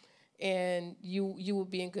do. And you will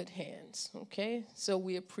be in good hands, okay? So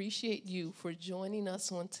we appreciate you for joining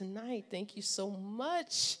us on tonight. Thank you so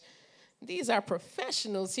much. These are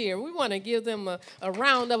professionals here. We want to give them a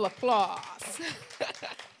round of applause.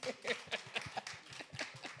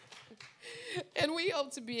 And we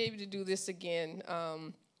hope to be able to do this again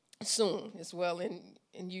soon as well.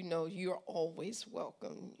 And you know you're always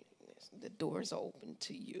welcome. The doors are open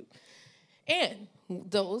to you. And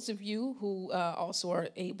those of you who also are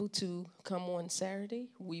able to come on Saturday,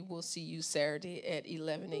 we will see you Saturday at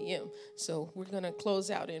 11 a.m. So we're going to close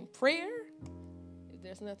out in prayer. If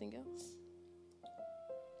there's nothing else.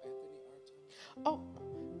 Oh,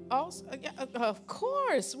 Also, of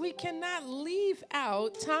course, we cannot leave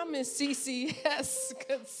out Thomas CCS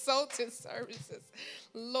Consultant Services.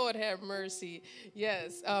 Lord have mercy.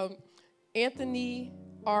 Yes.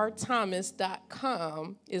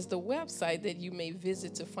 AnthonyRThomas.com is the website that you may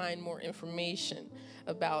visit to find more information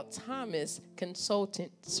about Thomas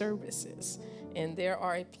Consultant Services. And there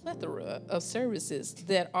are a plethora of services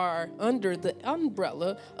that are under the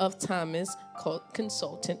umbrella of Thomas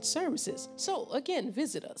Consultant Services. So again,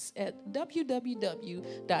 visit us at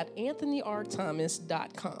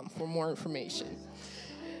www.anthonyrthomas.com for more information.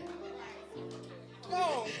 Come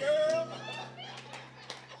on, girl.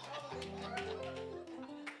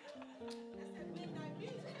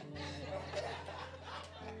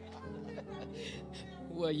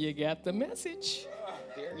 Well, you got the message.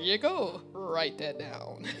 There you go. Write that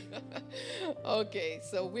down. Okay,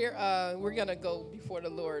 so we're gonna go before the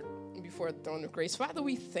Lord, before the throne of grace. Father,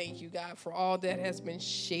 we thank you, God, for all that has been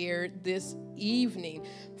shared this evening.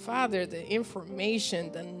 Father, the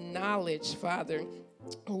information, the knowledge, Father.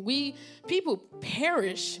 People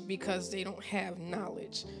perish because they don't have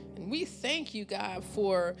knowledge. And we thank you, God,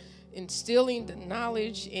 for instilling the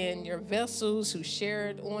knowledge in your vessels who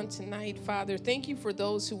shared on tonight, Father. Thank you for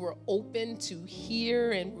those who were open to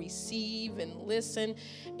hear and receive and listen,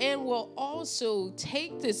 and will also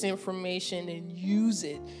take this information and use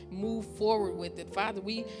it, move forward with it. Father,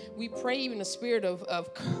 we pray even a spirit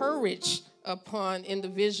of courage upon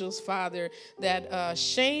individuals, Father, that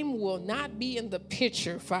shame will not be in the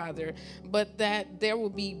picture, Father, but that there will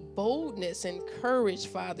be boldness and courage,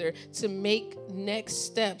 Father, to make next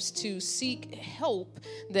steps, to seek help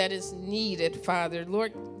that is needed, Father.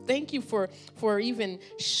 Lord, thank you for even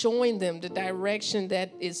showing them the direction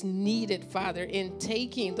that is needed, Father, in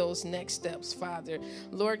taking those next steps, Father.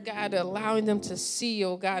 Lord God, allowing them to see,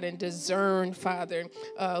 oh God, and discern, Father,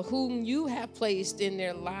 whom you have placed in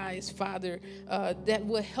their lives, Father, that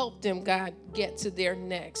will help them, God, get to their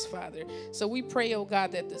next, Father. So we pray, oh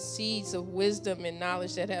God, that the seeds of wisdom and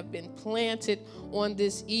knowledge that have been planted on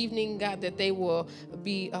this evening, God, that they will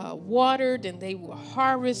be watered and they will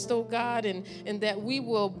harvest, oh God, and that we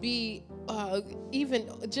will be even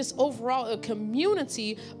just overall a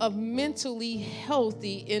community of mentally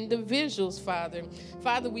healthy individuals, Father.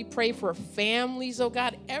 Father, we pray for families, oh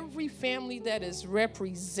God, every family that is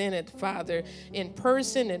represented, Father, in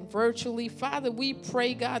person and virtually. Father, we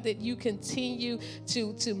pray, God, that you continue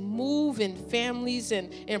to move in families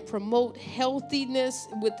and promote healthiness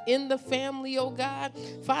within the family, oh God.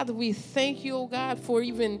 Father, we thank you, oh God, for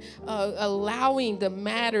even allowing the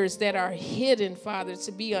matters that are hidden, Father,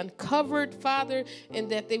 to be uncovered, Father,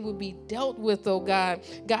 and that they will be dealt with, oh God.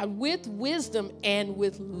 God, with wisdom and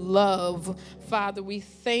with love, Father. We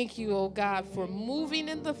thank you, oh God, for moving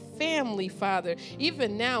in the family, Father.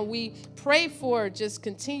 Even now, we pray for just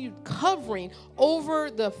continued covering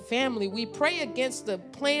over the family. We pray against the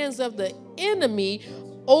plans of the enemy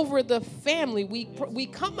over the family. We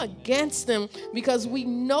come against them because we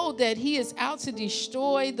know that he is out to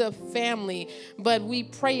destroy the family, but we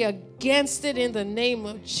pray against it in the name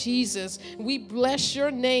of Jesus. We bless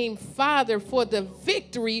your name, Father, for the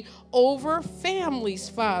victory over families,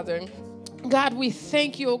 Father. God, we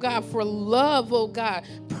thank you, oh God, for love, oh God,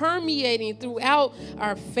 permeating throughout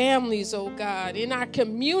our families, oh God, in our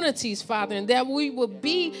communities, Father, and that we will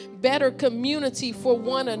be better community for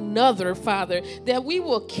one another, Father, that we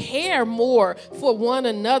will care more for one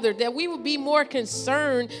another, that we will be more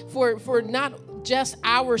concerned for not just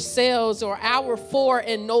ourselves or our four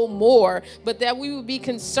and no more, but that we would be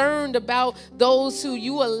concerned about those who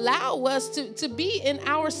you allow us to be in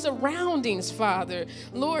our surroundings, Father.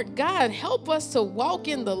 Lord God, help us to walk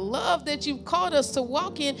in the love that you've called us to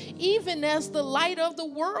walk in, even as the light of the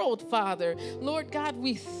world, Father. Lord God,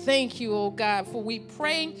 we thank you, oh God, for we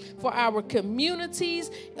pray for our communities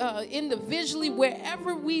individually,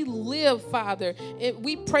 wherever we live, Father.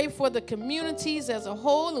 We pray for the communities as a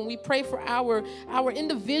whole, and we pray for our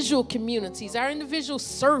individual communities, our individual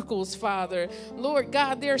circles, Father. Lord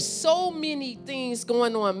God, there's so many things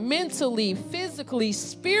going on mentally, physically,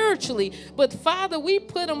 spiritually, but Father, we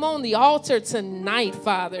put them on the altar tonight,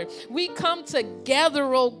 Father. We come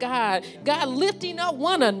together, oh God, lifting up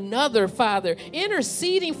one another, Father,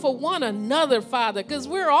 interceding for one another, Father, because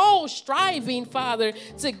we're all striving, Father,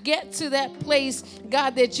 to get to that place,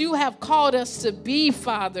 God, that you have called us to be,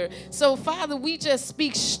 Father. So, Father, we just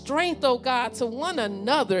speak strength, oh God, to one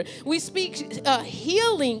another. We speak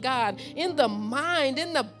healing, God, in the mind,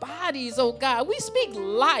 in the bodies, oh God. We speak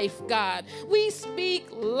life, God. We speak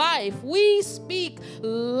life. We speak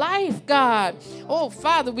life, God. Oh,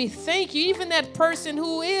 Father, we thank you. Even that person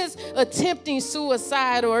who is attempting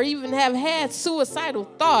suicide or even have had suicidal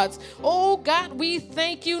thoughts, oh God, we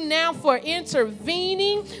thank you now for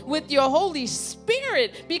intervening with your Holy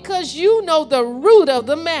Spirit, because you know the root of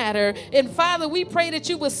the matter. And Father, we pray that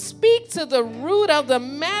you would speak to the root of the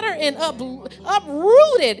matter and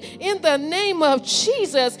uproot it in the name of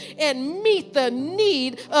Jesus and meet the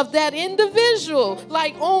need of that individual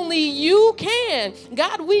like only you can.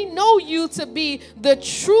 God, we know you to be the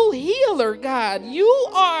true healer, God. You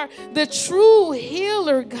are the true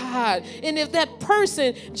healer, God. And if that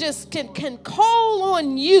person just can call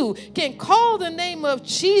on you, can call the name of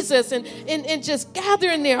Jesus and just gather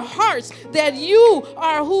in their hearts that you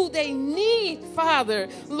are who they need, Father,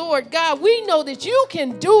 Lord God, we know that you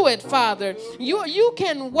can do it, Father. You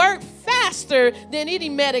can work faster than any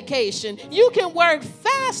medication. You can work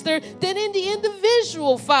faster than any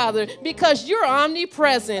individual, Father, because you're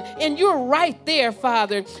omnipresent and you're right there,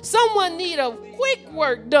 Father. Someone need a quick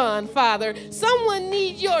work done, Father. Someone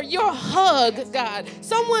need your hug, God.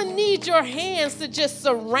 Someone need your hands to just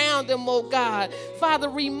surround them, oh God. Father,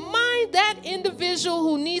 remind that individual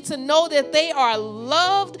who needs to know that they are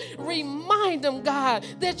loved. Remind them, God,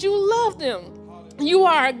 that you love them. You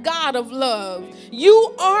are a God of love.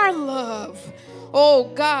 You are love.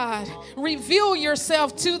 Oh God, reveal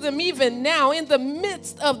yourself to them even now in the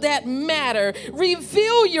midst of that matter.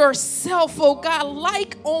 Reveal yourself, oh God,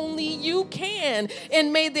 like only you can.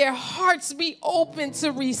 And may their hearts be open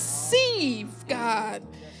to receive, God.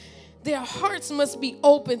 Their hearts must be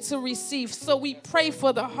open to receive. So we pray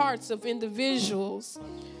for the hearts of individuals.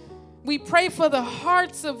 We pray for the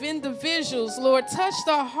hearts of individuals, Lord. Touch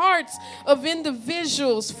the hearts of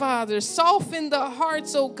individuals, Father. Soften the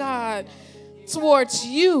hearts, oh God, towards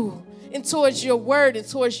you and towards your word and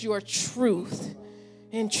towards your truth.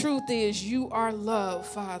 And truth is you are love,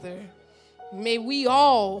 Father. May we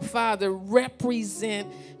all, Father,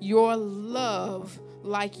 represent your love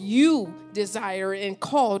like you desire and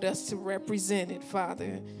called us to represent it,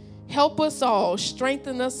 Father. Help us all,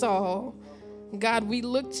 strengthen us all. God, we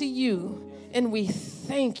look to you and we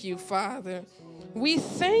thank you, Father. We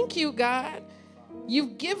thank you, God.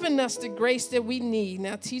 You've given us the grace that we need.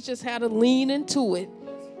 Now teach us how to lean into it.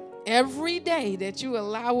 Every day that you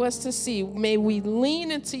allow us to see, may we lean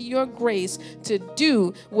into your grace to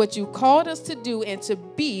do what you called us to do and to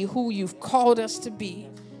be who you've called us to be.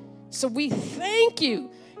 So we thank you.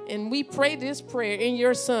 And we pray this prayer in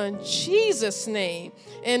your Son, Jesus' name.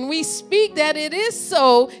 And we speak that it is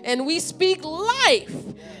so, and we speak life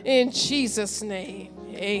in Jesus' name.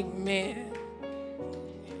 Amen.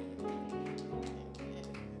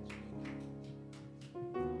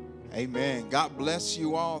 Amen. God bless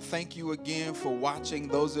you all. Thank you again for watching.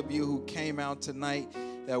 Those of you who came out tonight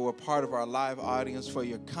that were part of our live audience, for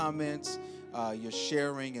your comments, your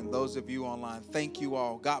sharing, and those of you online, thank you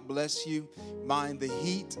all. God bless you. Mind the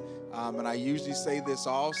heat. And I usually say this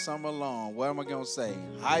all summer long. What am I going to say?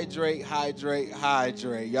 Hydrate, hydrate,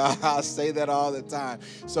 hydrate. Y'all, I say that all the time.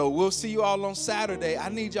 So we'll see you all on Saturday. I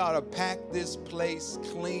need y'all to pack this place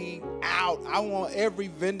clean out. I want every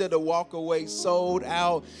vendor to walk away sold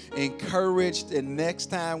out, encouraged. And next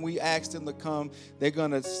time we ask them to come, they're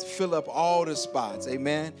going to fill up all the spots.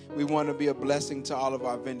 Amen. We want to be a blessing to all of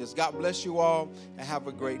our vendors. God bless you all and have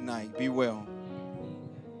a great night. Be well.